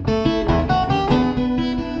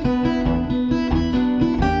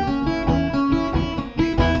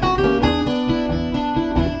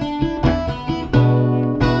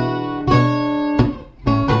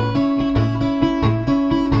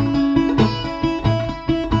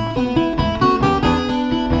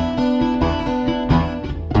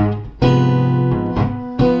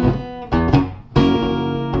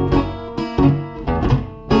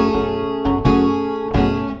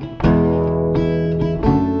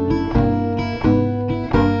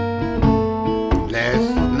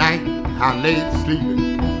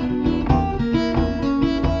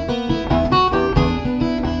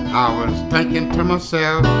 To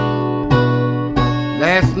myself,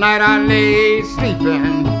 last night I lay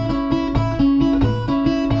sleeping,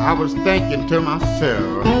 I was thinking to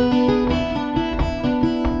myself,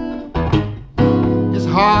 it's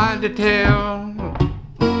hard to tell,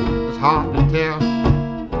 it's hard to tell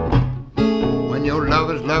when your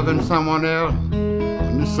lover's loving someone else,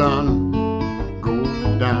 when the sun goes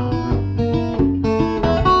down.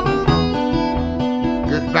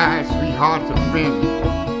 Goodbye, sweethearts and friends.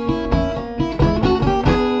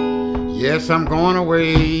 Yes, I'm going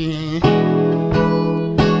away.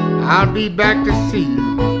 I'll be back to see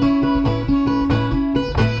you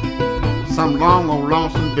some long old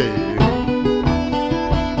lonesome day.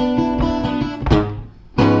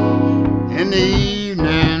 In the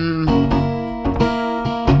evening,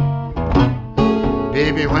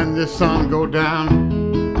 baby, when the sun go down,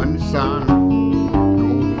 when the sun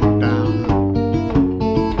goes down.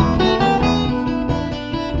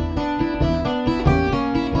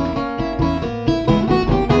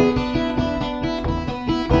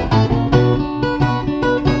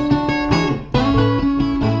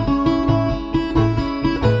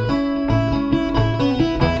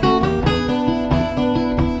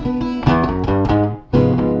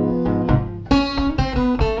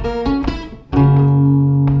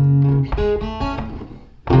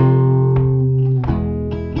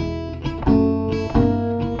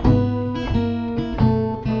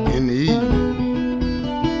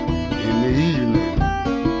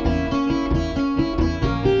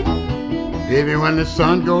 Baby, when the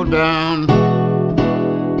sun go down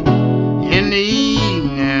in the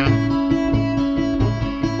evening,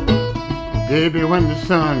 baby, when the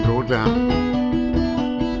sun go down,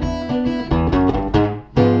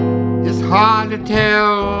 it's hard to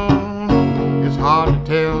tell, it's hard to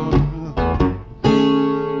tell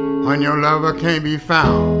when your lover can't be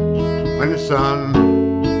found, when the sun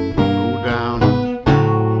go down.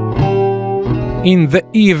 In the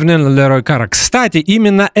Evening, Лерой Карр. Кстати,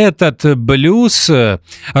 именно этот блюз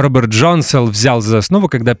Роберт Джонсел взял за основу,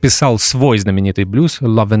 когда писал свой знаменитый блюз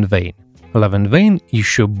Love in Vain. Love in Vain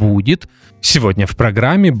еще будет. Сегодня в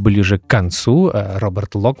программе, ближе к концу,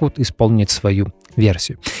 Роберт Локвуд исполнит свою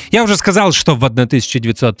версию. Я уже сказал, что в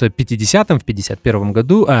 1951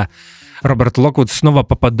 году Роберт Локвуд снова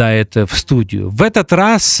попадает в студию. В этот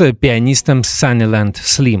раз пианистом Sunnyland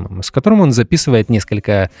Slim, с которым он записывает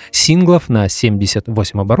несколько синглов на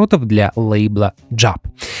 78 оборотов для лейбла Jab.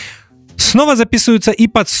 Снова записываются и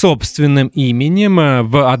под собственным именем.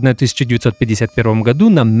 В 1951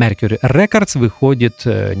 году на Mercury Records выходит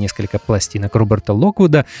несколько пластинок Роберта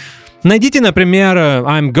Локвуда. Найдите, например,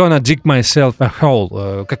 I'm Gonna Dig Myself a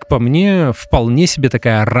Hole. Как по мне, вполне себе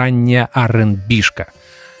такая ранняя R&B-шка.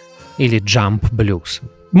 Или Jump Blues.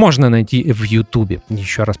 Можно найти в Ютубе.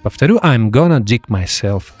 Еще раз повторю, I'm Gonna Dig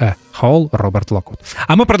Myself a Hole, Роберт Локвуд.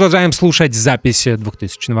 А мы продолжаем слушать запись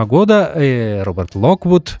 2000 года. Роберт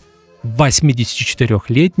Локвуд,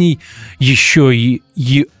 84-летний, еще и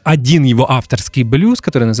один его авторский блюз,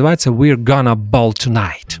 который называется We're Gonna Ball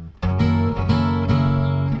Tonight.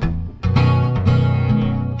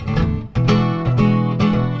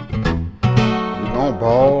 We're gonna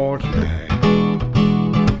ball tonight.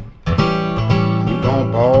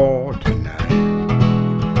 Ball tonight.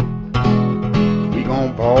 We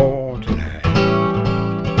gon' ball tonight.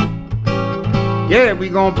 Yeah, we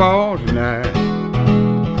gon' ball tonight.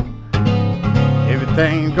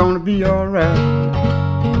 Everything's gonna be alright.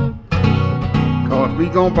 'Cause we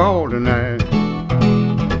gon' ball tonight.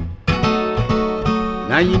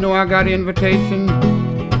 Now you know I got an invitation.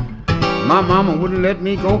 My mama wouldn't let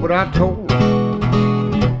me go, but I told her.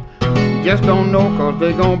 You just don't know 'cause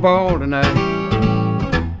they gon' ball tonight.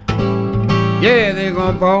 Yeah, they're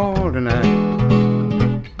gonna ball tonight.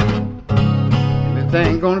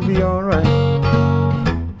 Everything's gonna be alright.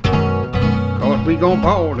 'Cause we gonna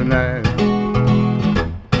ball tonight.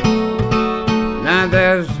 Now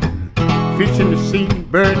there's fish in the sea,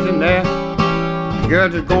 birds in there.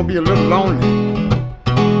 girls, it's gonna be a little lonely.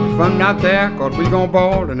 Fun out there, cause we gon'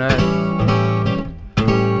 ball tonight.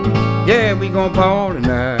 Yeah, we gon' ball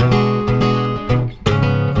tonight.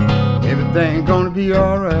 Everything gonna be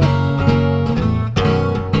alright.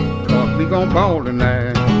 Cause we gon' ball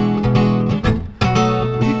tonight.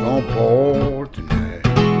 We gon' ball tonight.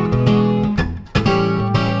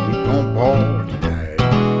 We gon' ball tonight.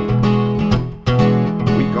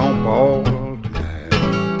 We gon' ball tonight.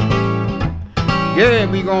 Yeah,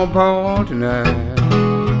 we gon' ball tonight.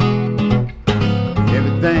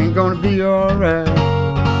 Everything gonna be alright.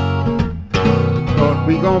 Cause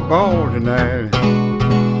we gon' ball tonight.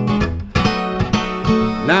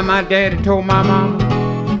 Now my daddy told my mama,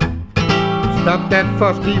 stop that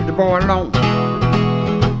fuss, leave the boy alone.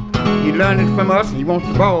 He learned it from us and he wants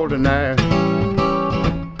to ball tonight.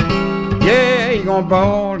 Yeah, he gonna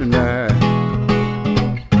ball tonight.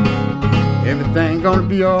 Everything gonna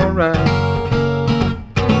be alright.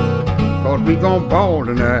 Cause we gon' ball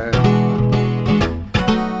tonight.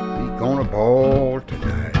 Gonna ball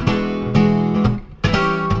tonight.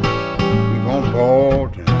 We gonna ball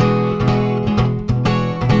tonight.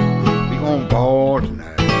 We gonna ball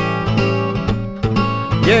tonight.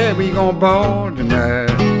 Yeah, we gonna ball tonight.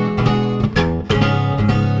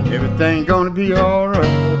 Everything gonna be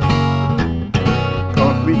alright.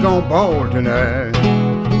 Cause we gonna ball tonight.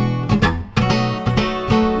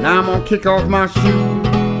 Now I'm gonna kick off my shoes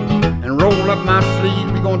and roll up my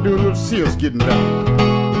sleeve. We gonna do a little Sears getting down.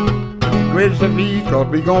 Greatest of these, cause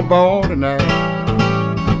we gon' ball tonight.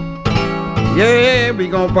 Yeah, we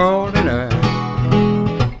gon' ball tonight.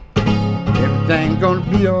 Everything gonna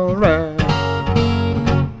be alright.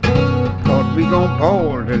 Cause we gon'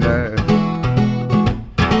 ball tonight.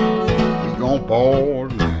 We gon' ball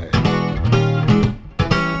tonight.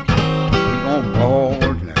 We gon' ball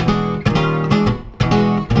tonight.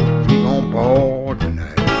 We gon' ball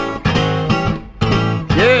tonight.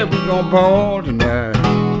 Yeah, we gon' ball tonight.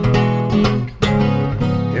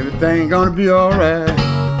 Everything gonna be alright.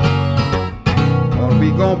 Cause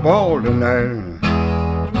we gon' ball tonight.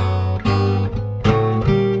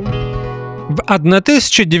 В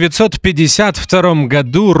 1952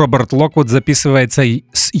 году Роберт Локвуд записывается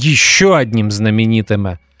с еще одним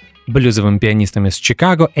знаменитым блюзовым пианистом из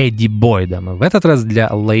Чикаго Эдди Бойдом, в этот раз для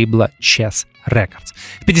лейбла Chess Records.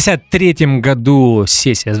 В 1953 году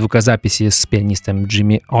сессия звукозаписи с пианистом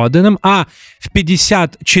Джимми Оденом, а в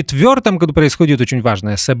 1954 году происходит очень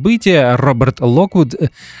важное событие. Роберт Локвуд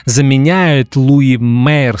заменяет Луи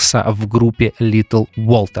Мейерса в группе Little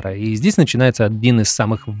Walter. И здесь начинается один из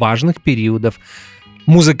самых важных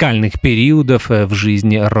музыкальных периодов в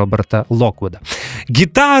жизни Роберта Локвуда.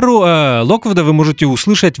 Гитару Локвуда вы можете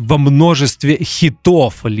услышать во множестве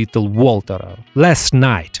хитов Little Walter. Last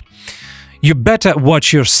Night, You Better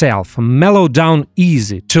Watch Yourself, Mellow Down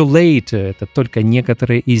Easy, Too Late — это только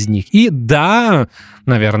некоторые из них. И да,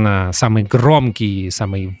 наверное, самый громкий,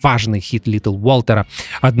 самый важный хит Little Walter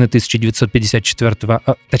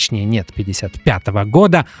 1955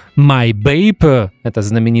 года My Babe. Это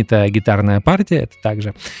знаменитая гитарная партия, это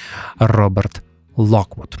также Роберт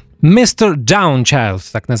Локвуд. Mr. Downchild,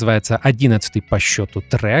 так называется 11-й по счету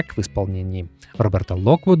трек в исполнении Роберта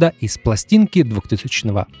Локвуда из пластинки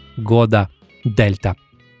 2000 года Delta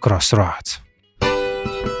Crossroads.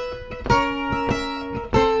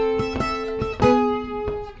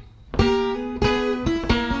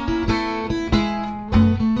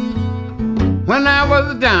 When I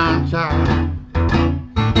was a down child,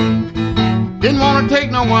 didn't want to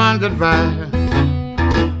take no one's advice.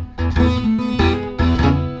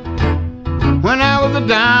 When I was a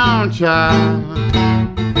down child,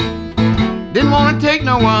 didn't want to take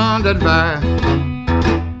no one's advice.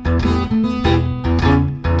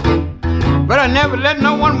 But I never let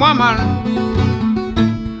no one woman,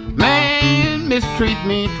 man, mistreat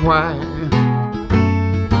me twice.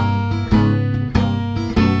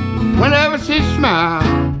 Whenever she smiles,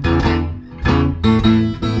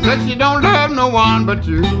 said she don't love no one but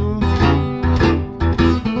you.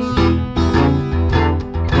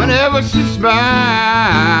 Whenever she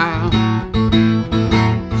smiles,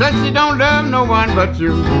 said she don't love no one but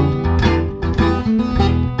you.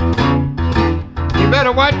 You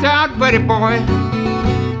better watch out, buddy boy.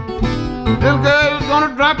 Little girl's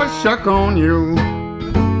gonna drop a shuck on you.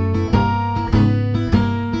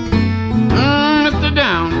 Mr.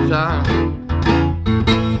 Downchild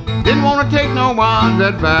didn't wanna take no one's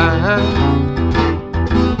advice.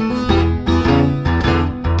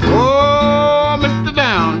 Oh, Mr.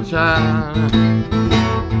 Downchild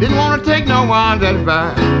didn't wanna take no one's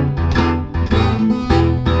advice.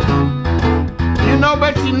 You know,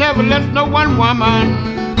 but she never left no one woman,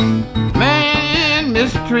 man,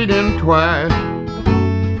 mistreat him twice.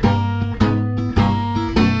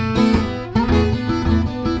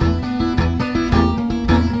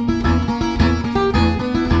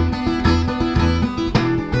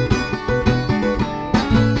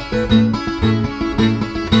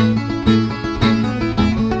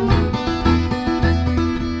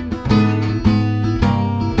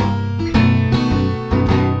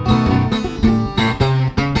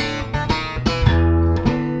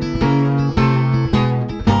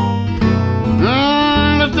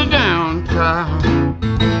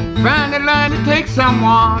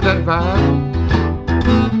 Someone's advice.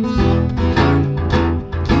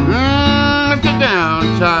 If you're down,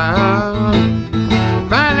 child,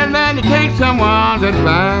 find a land to take someone's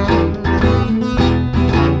advice.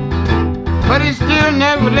 But he still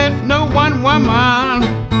never lets no one woman,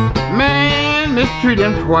 man, mistreat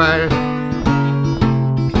him twice.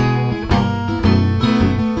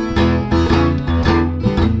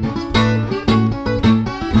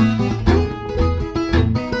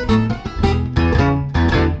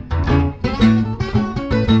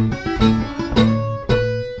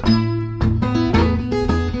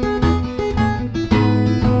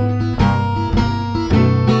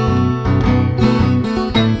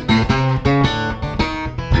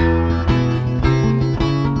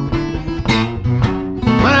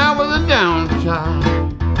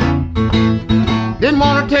 Didn't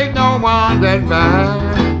want to take no one's advice.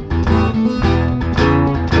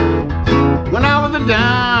 When I was a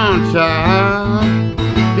down child,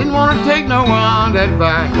 didn't want to take no one's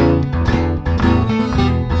advice.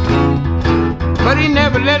 But he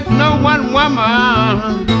never lets no one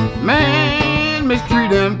woman, man,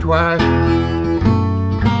 mistreat him twice.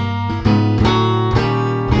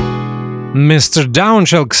 Мистер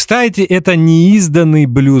Даунчелл, кстати, это неизданный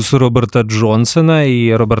блюз Роберта Джонсона, и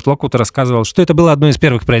Роберт Локвуд рассказывал, что это было одно из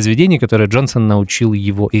первых произведений, которое Джонсон научил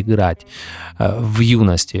его играть в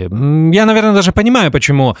юности. Я, наверное, даже понимаю,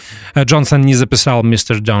 почему Джонсон не записал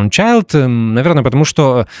 «Мистер Даунчайлд». Наверное, потому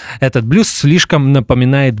что этот блюз слишком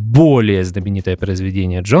напоминает более знаменитое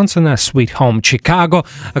произведение Джонсона «Sweet Home Chicago»,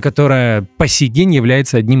 которое по сей день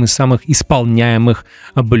является одним из самых исполняемых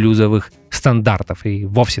блюзовых стандартов. И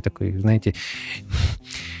вовсе такой, знаете,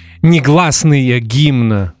 негласный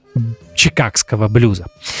гимн чикагского блюза.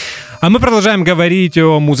 А мы продолжаем говорить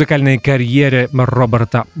о музыкальной карьере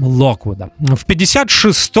Роберта Локвуда. В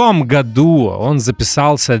 1956 году он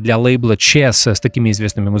записался для лейбла Chess с такими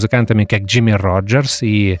известными музыкантами, как Джимми Роджерс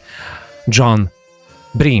и Джон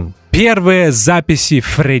Брим. Первые записи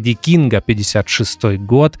Фредди Кинга, 1956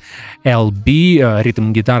 год, LB,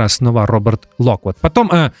 ритм-гитара, снова Роберт Локвуд. Потом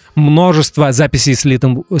множество записей с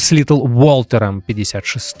Литл Уолтером,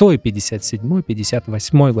 1956, 1957,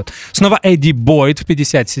 1958 год. Снова Эдди Бойд в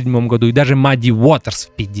 1957 году и даже Мадди Уотерс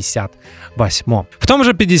в 1958. В том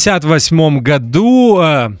же 1958 году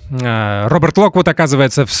Роберт Локвуд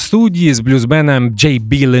оказывается в студии с блюзменом Джей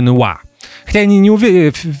Би Ленуа. Хотя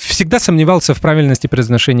я всегда сомневался в правильности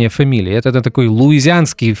произношения фамилии. Это такой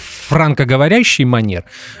луизианский франкоговорящий манер.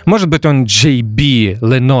 Может быть, он Джей Би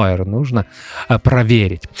Ленуэр. Нужно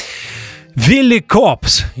проверить. Вилли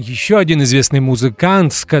Копс, еще один известный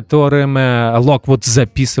музыкант, с которым Локвуд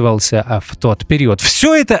записывался в тот период.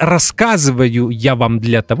 Все это рассказываю я вам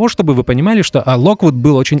для того, чтобы вы понимали, что Локвуд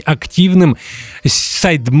был очень активным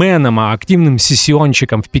сайдменом, активным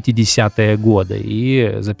сессионщиком в 50-е годы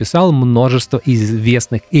и записал множество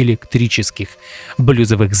известных электрических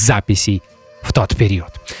блюзовых записей в тот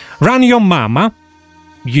период. Run Your Mama,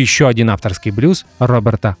 еще один авторский блюз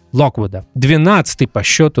Роберта Локвуда. 12-й по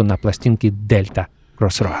счету на пластинке Delta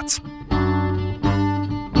Crossroads.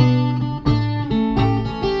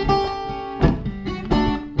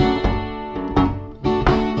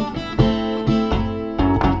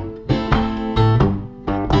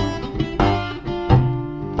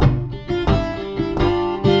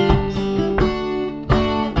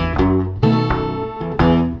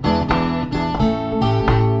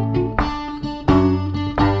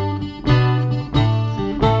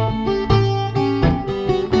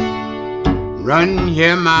 Run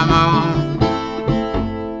here, mama.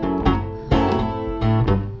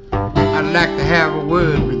 I'd like to have a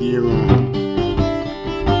word with you.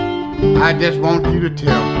 I just want you to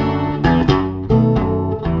tell me,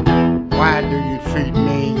 why do you treat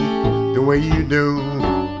me the way you do?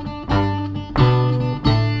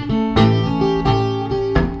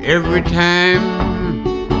 Every time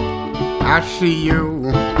I see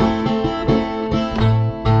you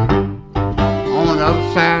on the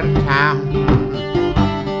other side of town,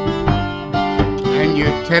 and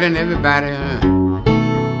you're telling everybody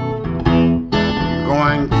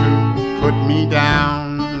going to put me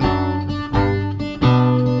down.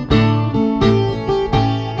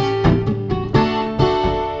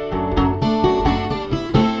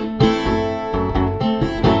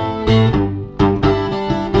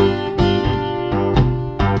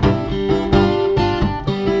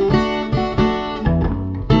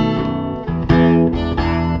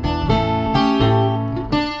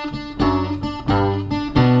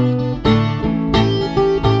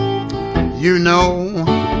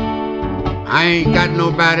 I ain't got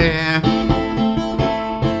nobody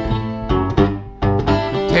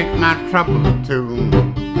to take my trouble to.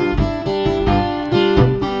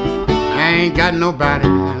 I ain't got nobody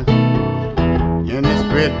in this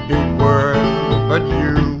great big world but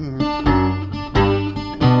you.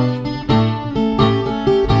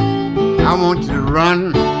 I want you to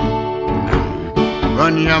run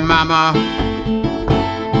your mama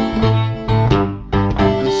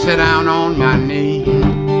and sit down on my knee.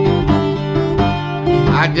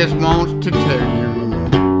 I just want to tell you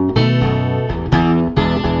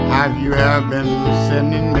how you have been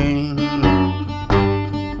sending me.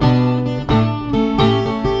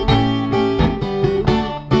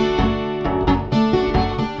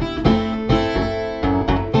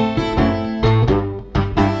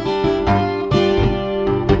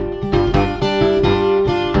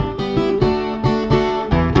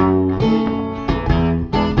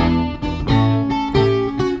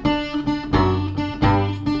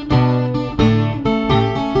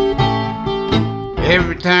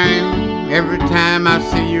 Every time I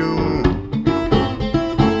see you,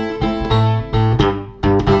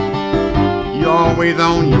 you're always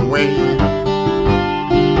on your way.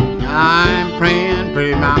 I'm praying,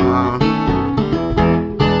 pretty mama,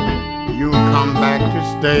 you'll come back to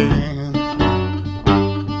stay.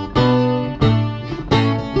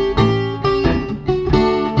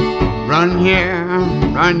 Run here,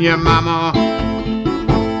 run your mama,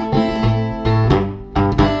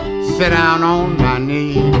 sit down on my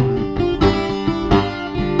knee.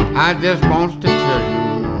 I just want to tell you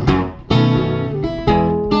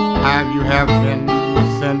how you have been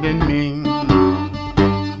sending me.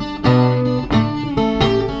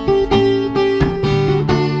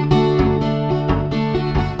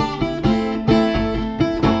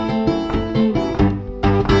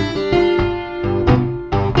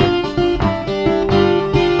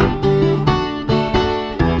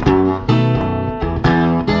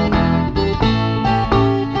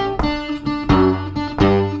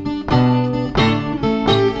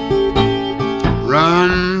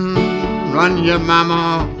 Run your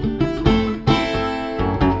mama,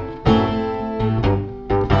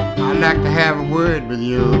 I'd like to have a word with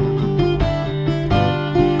you.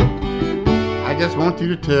 I just want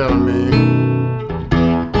you to tell me,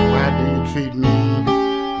 why do you treat me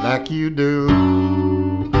like you do?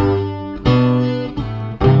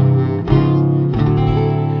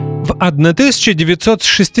 В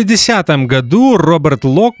 1960 году Роберт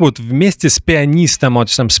Локвуд вместе с пианистом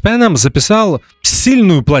Отисом Спеном записал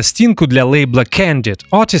сильную пластинку для лейбла Candid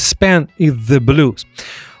 «Otis Spann is the Blues».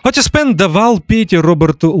 Отис Спен давал петь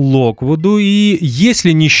Роберту Локвуду, и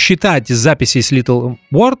если не считать записи с Литл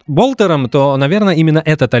Уолтером, то, наверное, именно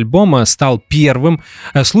этот альбом стал первым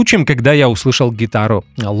случаем, когда я услышал гитару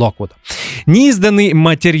Локвуда. Неизданный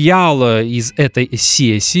материал из этой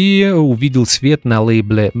сессии увидел свет на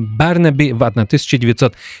лейбле Barnaby в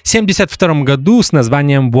 1972 году с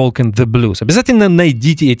названием Walk in the Blues. Обязательно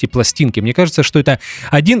найдите эти пластинки. Мне кажется, что это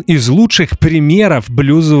один из лучших примеров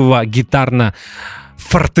блюзового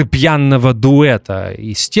гитарно-фортепианного дуэта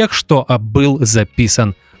из тех, что был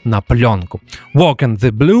записан на пленку. Walk in the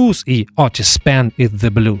Blues и Otis Spann is the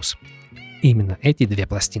Blues. Именно эти две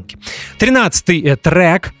пластинки. 13-й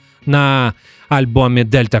трек на альбоме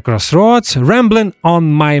Delta Crossroads Ramblin' on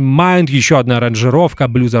My Mind. Еще одна аранжировка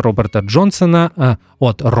блюза Роберта Джонсона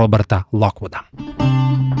от Роберта Локвуда.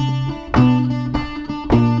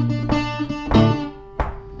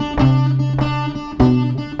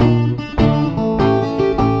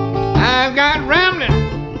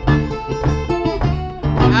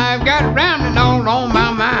 I've got rambling all on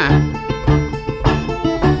my mind.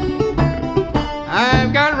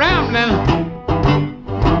 I've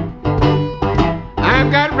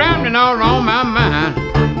got rambling all on my mind.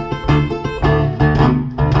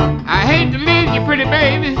 I hate to leave you, pretty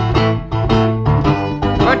baby,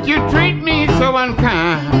 but you treat me so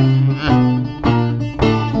unkind.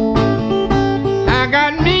 I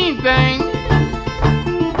got mean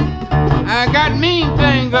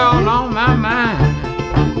things all on my mind.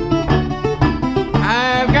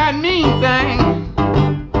 I've got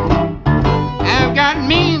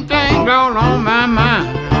mean things all on my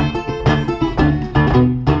mind.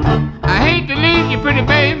 I hate to leave you, pretty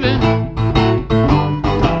baby,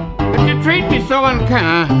 but you treat me so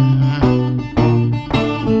unkind.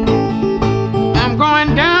 I'm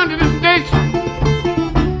going down to the station,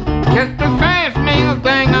 just the fast mail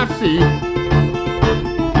thing I see.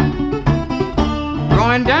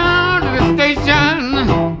 Going down to the station,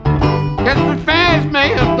 just the fast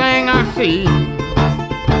mail thing I see.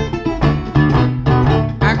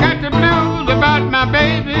 I got the blues about my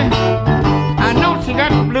baby, I know she she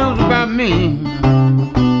got the blues about me.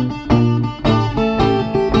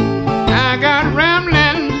 I got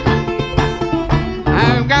rambling,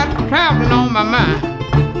 I've got traveling on my mind.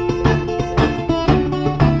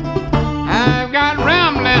 I've got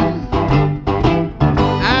rambling,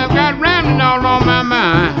 I've got rambling all on my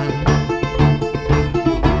mind.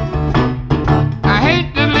 I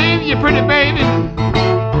hate to leave you, pretty baby,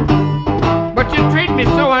 but you treat me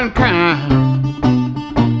so unkind.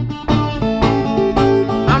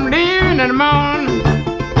 I'm leaving in the morning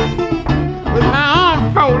with my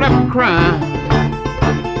arms folded up and crying.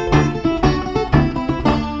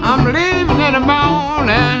 I'm leaving in the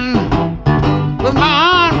morning with my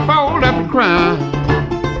arms folded up and crying.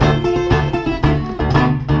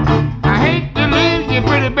 I hate to leave you,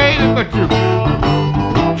 pretty baby, but you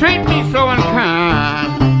treat me so unkind.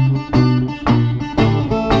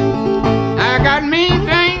 I got mean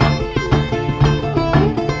things,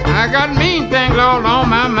 I got mean things all on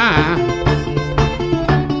my mind.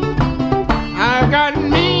 I've got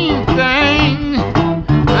mean things,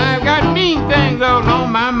 I've got mean things all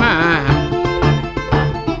on my mind.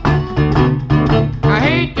 I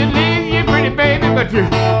hate to leave you, pretty baby, but you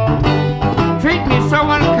treat me so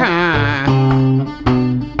unkind.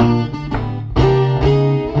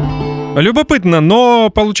 Любопытно, но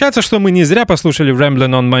получается, что мы не зря послушали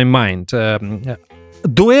Ramblin' on My Mind.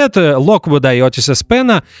 Дуэт Локвуда и Отиса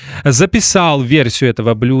Спена записал версию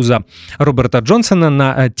этого блюза Роберта Джонсона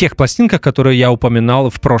на тех пластинках, которые я упоминал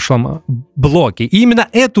в прошлом блоке. И именно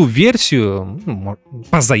эту версию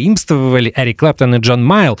позаимствовали Эрик Клэптон и Джон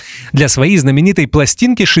Майл для своей знаменитой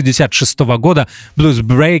пластинки 1966 года Blues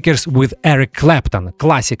Breakers with Eric Clapton,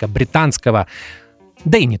 классика британского,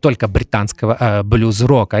 да и не только британского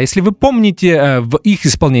блюз-рока. Если вы помните, в их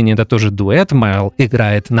исполнении это тоже дуэт. Майл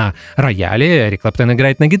играет на рояле, Эрик Клэптон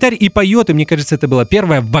играет на гитаре и поет. И мне кажется, это была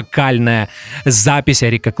первая вокальная запись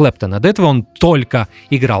Эрика Клэптона. До этого он только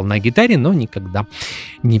играл на гитаре, но никогда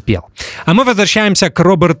не пел. А мы возвращаемся к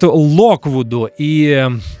Роберту Локвуду. И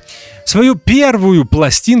свою первую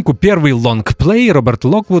пластинку, первый лонгплей Роберт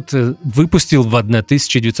Локвуд выпустил в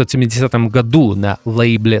 1970 году на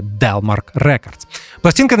лейбле Delmark Records.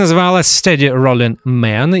 Пластинка называлась Steady Rollin'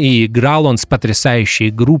 Man, и играл он с потрясающей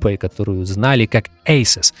группой, которую знали как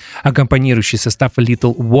Aces, аккомпанирующий состав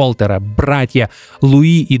Литл Уолтера, братья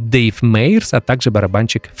Луи и Дэйв Мейерс, а также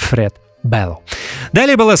барабанщик Фред Беллоу.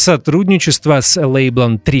 Далее было сотрудничество с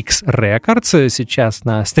лейблом Trix Records. Сейчас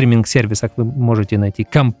на стриминг-сервисах вы можете найти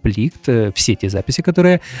комплект, все те записи,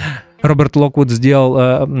 которые Роберт Локвуд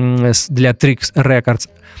сделал для Trix Records.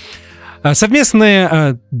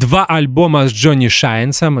 Совместные 2 альбома с Джонни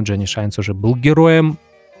Шайнсом. Джонни Шайнс уже был героем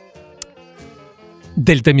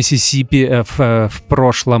Дельта Миссисипи в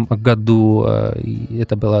прошлом году. И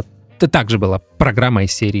это также была программа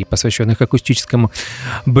из серии, посвященных акустическому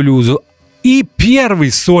блюзу. И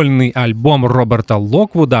первый сольный альбом Роберта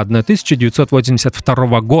Локвуда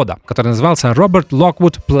 1982 года, который назывался «Robert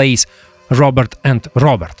Lockwood Plays Robert and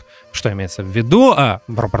Robert». Что имеется в виду?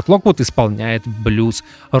 Роберт Локвуд исполняет блюз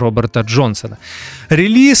Роберта Джонсона.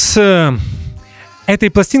 Релиз этой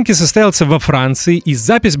пластинки состоялся во Франции, и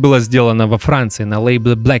запись была сделана во Франции на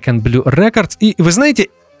лейбле Black and Blue Records. И вы знаете,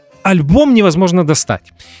 альбом невозможно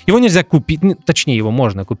достать. Его нельзя купить, точнее, его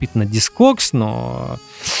можно купить на Discogs, но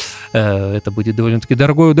это будет довольно-таки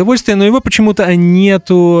дорогое удовольствие, но его почему-то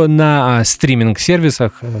нету на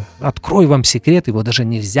стриминг-сервисах. Открою вам секрет, его даже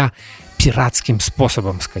нельзя пиратским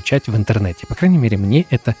способом скачать в интернете. По крайней мере, мне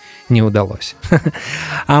это не удалось.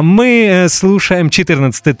 А мы слушаем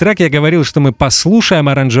 14-й трек. Я говорил, что мы послушаем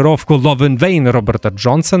аранжировку Love in Vain Роберта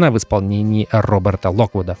Джонсона в исполнении Роберта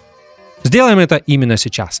Локвуда. Сделаем это именно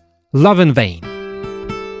сейчас. Love in Vain.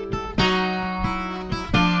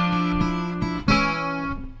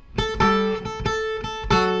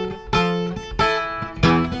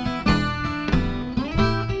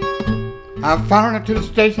 I followed her to the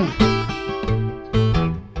station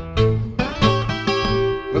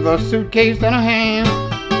with a suitcase in her hand.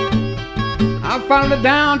 I followed her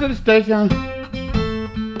down to the station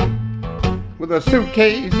with a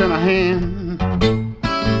suitcase in her hand.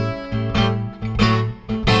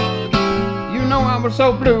 You know I was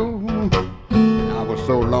so blue, I was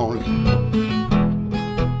so lonely,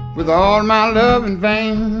 with all my love in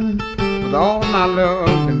vain, with all my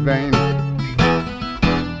love in vain.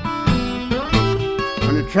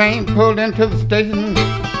 When the train pulled into the station,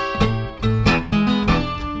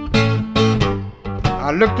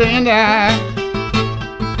 I looked her in the eye.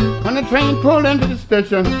 When the train pulled into the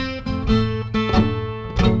station,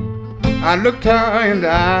 I looked her in the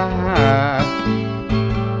eye.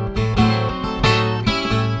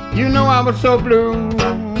 You know I was so blue,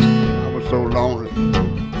 I was so lonely,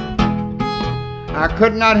 I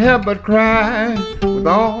could not help but cry with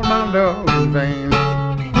all my love in vain.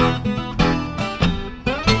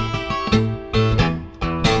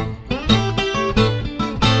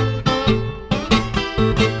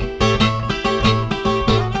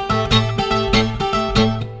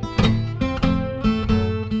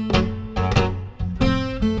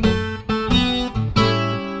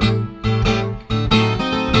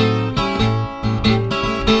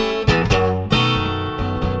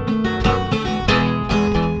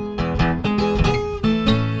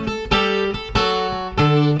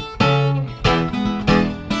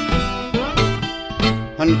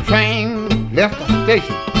 When the train left the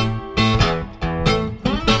station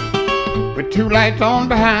with two lights on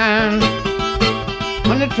behind,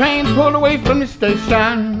 when the train pulled away from the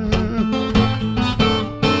station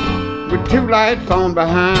with two lights on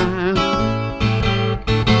behind,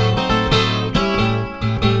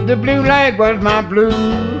 the blue light was my blue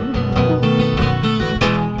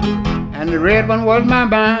and the red one was my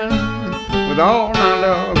bind with all my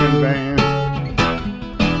love in vain.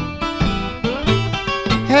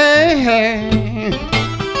 Hey, hey,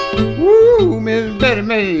 woo, Miss Betty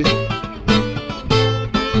May.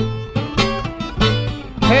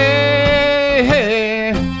 Hey,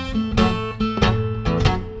 hey,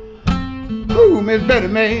 woo, Miss Betty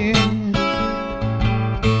May.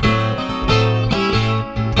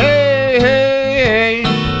 Hey, hey, hey,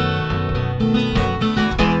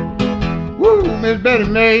 woo, Miss Betty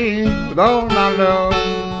May, with all my love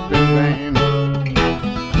in vain.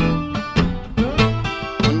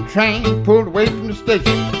 Train pulled away from the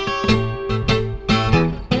station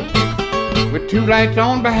with two lights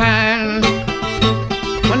on behind.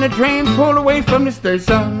 When the train pulled away from the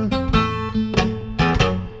station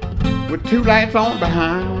with two lights on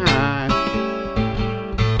behind,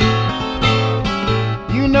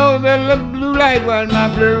 you know that the blue light was my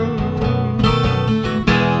blue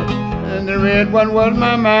and the red one was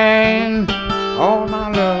my mind. All my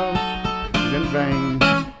love is in vain.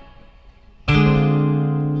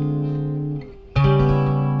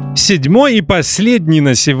 Седьмой и последний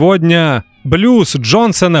на сегодня блюз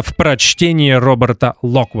Джонсона в прочтении Роберта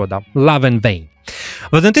Локвуда «Love in Vain».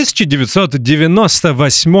 В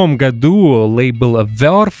 1998 году лейбл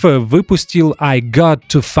Verve выпустил «I Got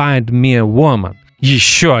to Find Me a Woman»,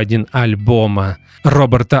 еще один альбом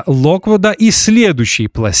Роберта Локвуда, и следующей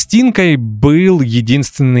пластинкой был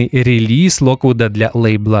единственный релиз Локвуда для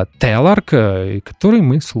лейбла Telarc, который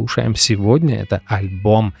мы слушаем сегодня. Это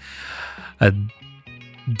альбом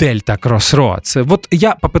Delta Crossroads. Вот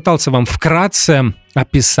я попытался вам вкратце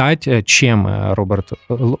описать, чем Роберт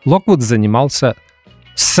Локвуд занимался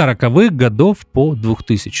с 40-х годов по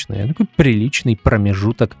 2000-е. Такой приличный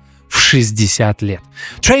промежуток в 60 лет.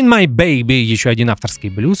 Train My Baby, еще один авторский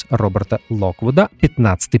блюз Роберта Локвуда,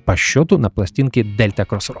 15-й по счету на пластинке Delta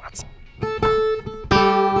Crossroads.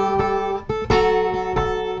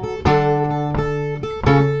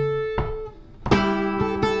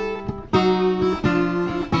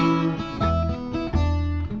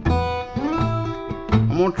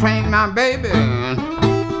 I'm gonna train my baby,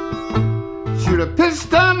 shoot a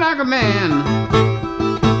pistol like a man.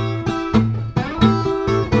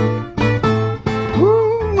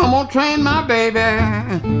 Ooh, I'm gonna train my baby,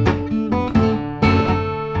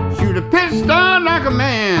 shoot a pistol like a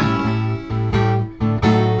man.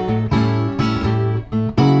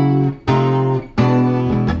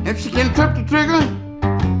 If she can trip the trigger,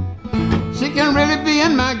 she can really be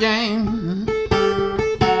in my game.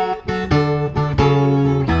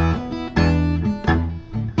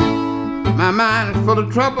 My mind is full of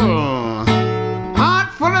trouble, heart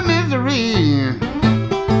full of misery.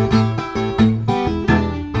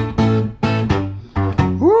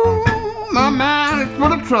 Ooh, my mind is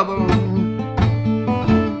full of trouble,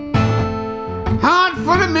 heart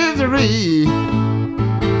full of misery.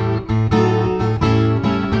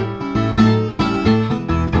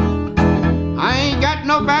 I ain't got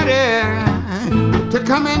nobody to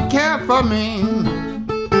come and care for me.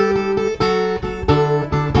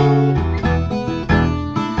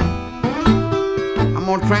 I'm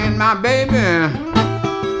gonna train my baby,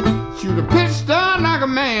 shoot a pistol like a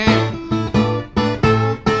man.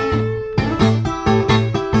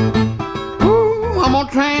 Ooh, I'm gonna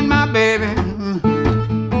train my baby,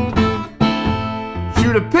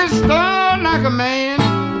 shoot a pistol like a man.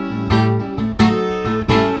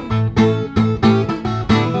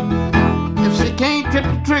 If she can't tip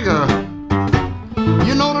the trigger,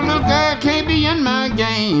 you know the little girl can't be in my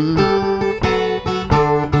game.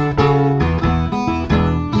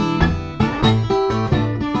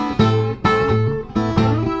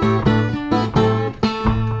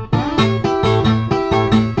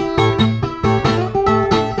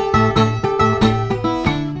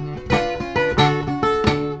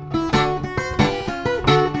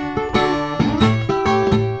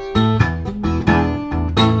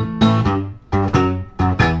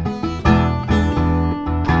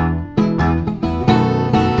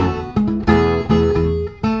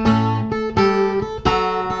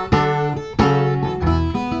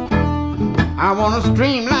 a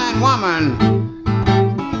streamlined woman.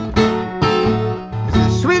 It's the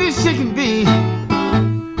sweetest she can be.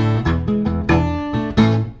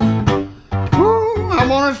 Ooh, I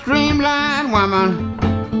want a streamlined woman,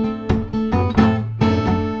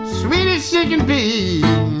 sweet as she can be.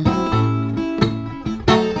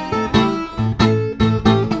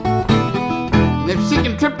 If she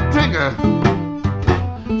can trip the trigger,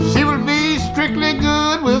 she will be strictly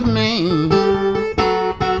good with me.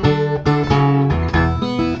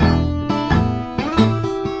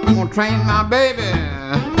 I'm gonna train my baby,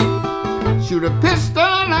 shoot a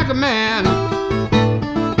pistol like a man.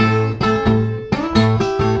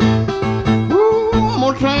 Ooh, I'm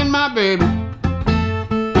gonna train my baby,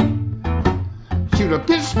 shoot a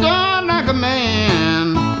pistol like a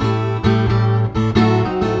man.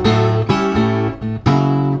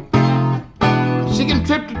 She can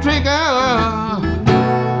trip the trigger,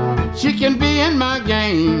 she can be in my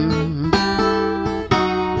game.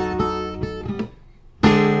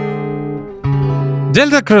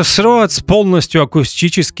 Delta Crossroads полностью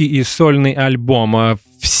акустический и сольный альбом.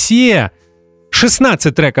 Все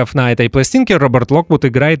 16 треков на этой пластинке Роберт Локвуд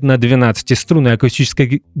играет на 12-струнной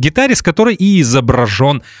акустической гитаре, с которой и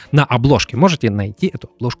изображен на обложке. Можете найти эту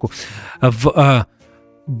обложку в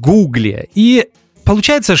Гугле. И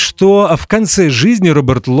получается, что в конце жизни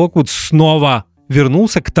Роберт Локвуд снова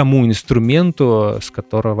вернулся к тому инструменту, с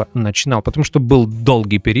которого начинал. Потому что был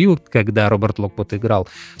долгий период, когда Роберт Локвуд играл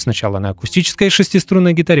сначала на акустической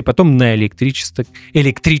шестиструнной гитаре, потом на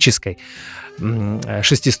электрической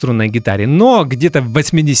шестиструнной гитаре. Но где-то в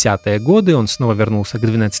 80-е годы он снова вернулся к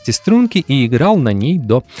 12-струнке и играл на ней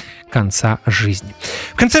до конца жизни.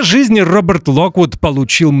 В конце жизни Роберт Локвуд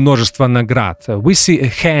получил множество наград.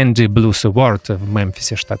 Wissy Handy Blues Award в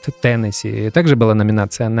Мемфисе, штат Теннесси. Также была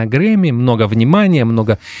номинация на Грэмми, много внимания,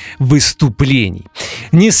 много выступлений.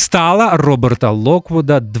 Не стало Роберта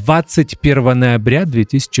Локвуда 21 ноября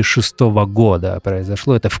 2006 года.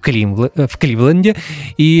 Произошло это в Кливленде,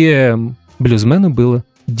 и блюзмену было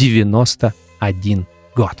 91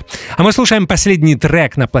 год. А мы слушаем последний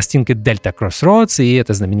трек на пластинке Delta Crossroads, и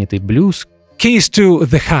это знаменитый блюз Keys to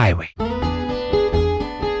the Highway.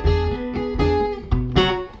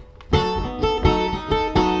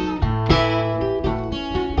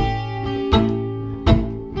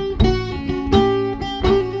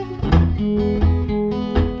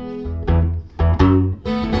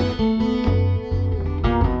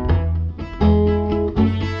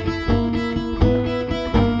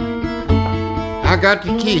 I got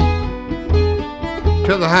the key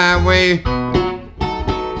to the highway.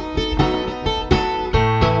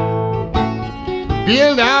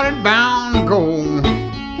 Build out and bound to go.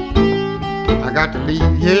 I got to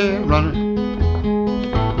leave here running.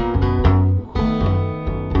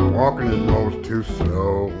 Walking is most too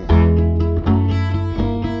slow.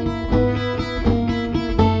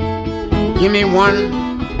 Give me one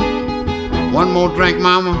more drink,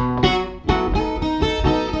 mama,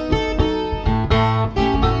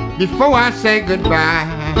 before I say goodbye.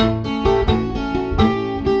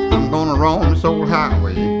 I'm gonna roam this old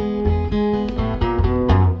highway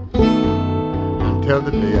until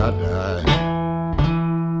the day I die.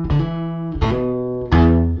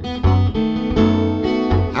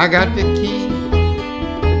 I got the key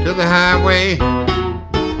to the highway,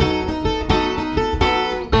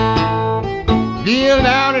 built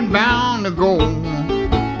out and bound to go.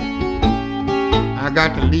 I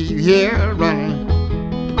got to leave here running.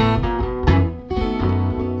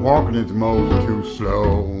 Walking is most too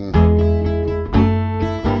slow.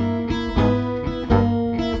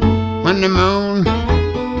 When the moon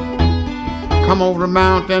come over the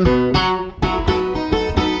mountain,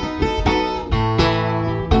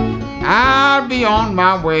 I'll be on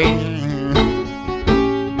my way.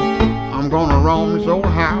 I'm gonna roam this old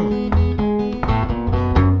house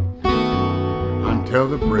until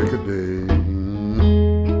the break of day.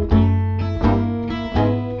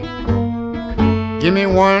 Give me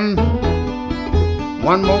one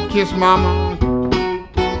more kiss, mama,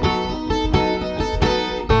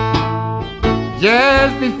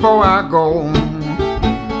 just before I go.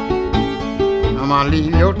 I'm gonna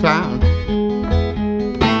leave your town,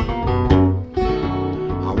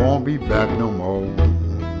 I won't be back no more.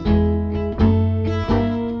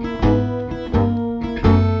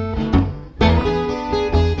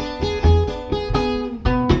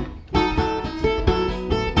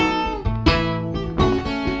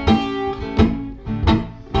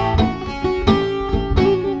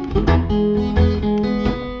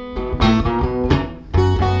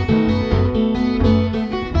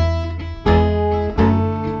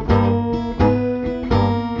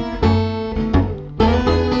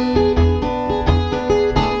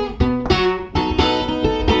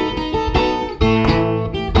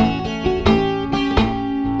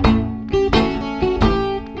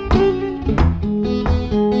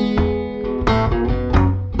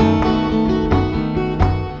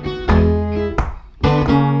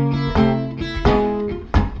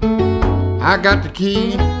 got the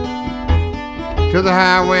key to the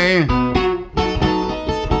highway.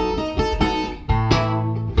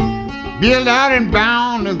 Built out and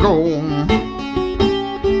bound to go.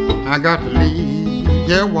 I got to leave,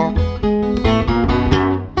 yeah, walk.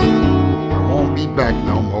 I won't be back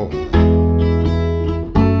no more.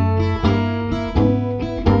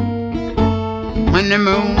 When the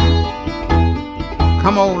moon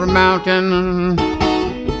come over the mountain,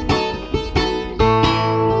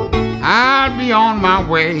 I'll be on my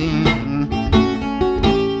way.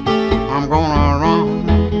 I'm gonna run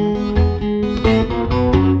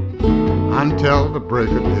until the break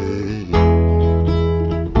of day.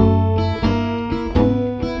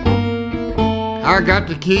 I got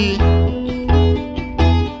the key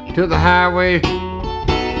to the highway.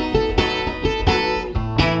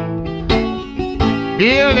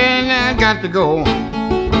 Building, I got to go.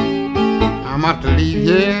 I'm about to leave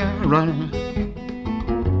here running.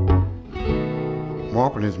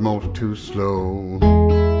 Walking is most too slow.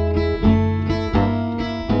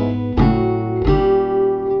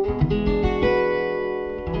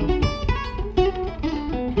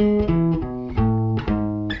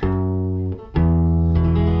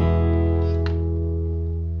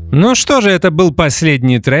 Ну что же, это был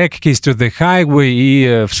последний трек «Keys to the Highway»,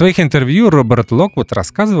 и в своих интервью Роберт Локвуд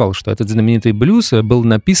рассказывал, что этот знаменитый блюз был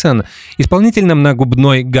написан исполнителем на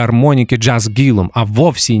губной гармонике Джаз Гиллом, а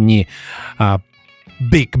вовсе не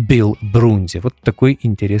Биг Билл Брунзи. Вот такой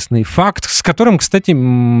интересный факт, с которым, кстати,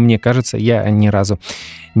 мне кажется, я ни разу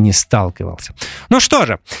не сталкивался. Ну что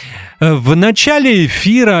же, в начале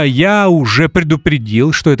эфира я уже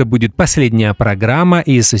предупредил, что это будет последняя программа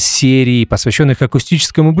из серии, посвященных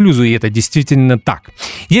акустическому блюзу, и это действительно так.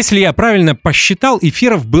 Если я правильно посчитал,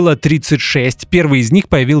 эфиров было 36. Первый из них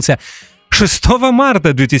появился 6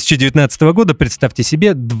 марта 2019 года, представьте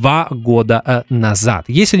себе, 2 года назад.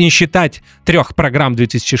 Если не считать 3 программ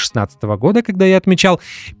 2016 года, когда я отмечал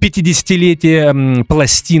 50-летие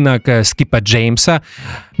пластинок Скипа Джеймса,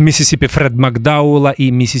 Миссисипи Фред Макдауэлла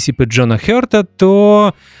и Миссисипи Джона Хёрта,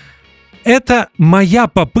 то это моя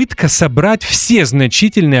попытка собрать все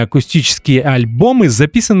значительные акустические альбомы,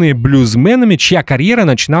 записанные блюзменами, чья карьера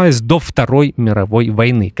начиналась до Второй мировой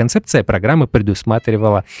войны. Концепция программы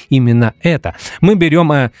предусматривала именно это. Мы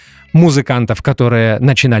берем музыкантов, которые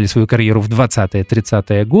начинали свою карьеру в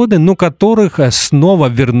 20-30-е годы, но которых снова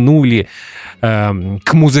вернули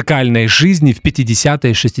к музыкальной жизни в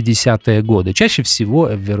 50-е и 60-е годы. Чаще всего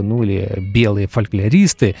вернули белые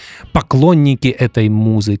фольклористы, поклонники этой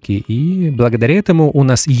музыки. И благодаря этому у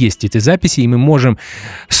нас есть эти записи, и мы можем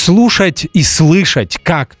слушать и слышать,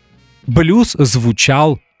 как блюз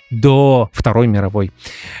звучал до Второй мировой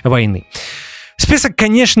войны. Список,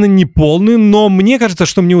 конечно, не полный, но мне кажется,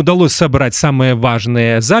 что мне удалось собрать самые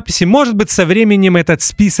важные записи. Может быть, со временем этот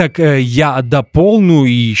список я дополню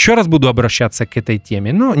и еще раз буду обращаться к этой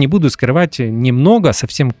теме. Но не буду скрывать, немного,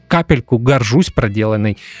 совсем капельку горжусь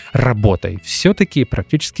проделанной работой. Все-таки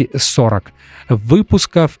практически 40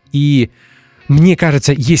 выпусков, и мне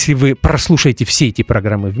кажется, если вы прослушаете все эти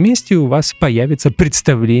программы вместе, у вас появится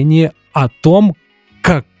представление о том,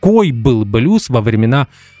 какой был блюз во времена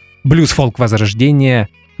блюз-фолк возрождения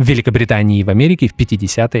в Великобритании и в Америке в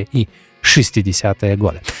 50-е и 60-е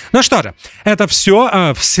годы. Ну что же, это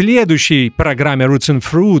все. В следующей программе Roots and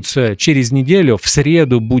Fruits через неделю, в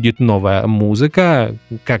среду, будет новая музыка.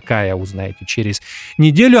 Какая, узнаете через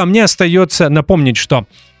неделю. А мне остается напомнить, что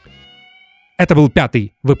это был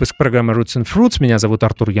 5-й выпуск программы Roots and Fruits. Меня зовут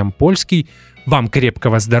Артур Ямпольский. Вам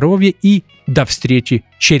крепкого здоровья и до встречи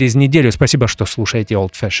через неделю. Спасибо, что слушаете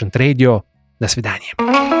Old Fashioned Radio. До свидания.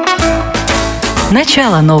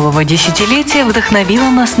 Начало нового десятилетия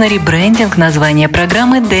вдохновило нас на ребрендинг названия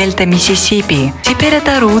программы «Дельта Миссисипи». Теперь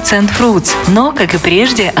это Roots and Fruits, но, как и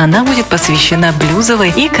прежде, она будет посвящена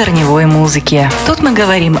блюзовой и корневой музыке. Тут мы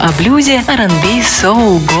говорим о блюзе, R&B,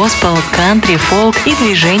 соул, госпел, кантри, фолк и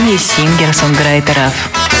движении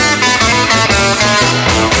сингер-сонграйтеров.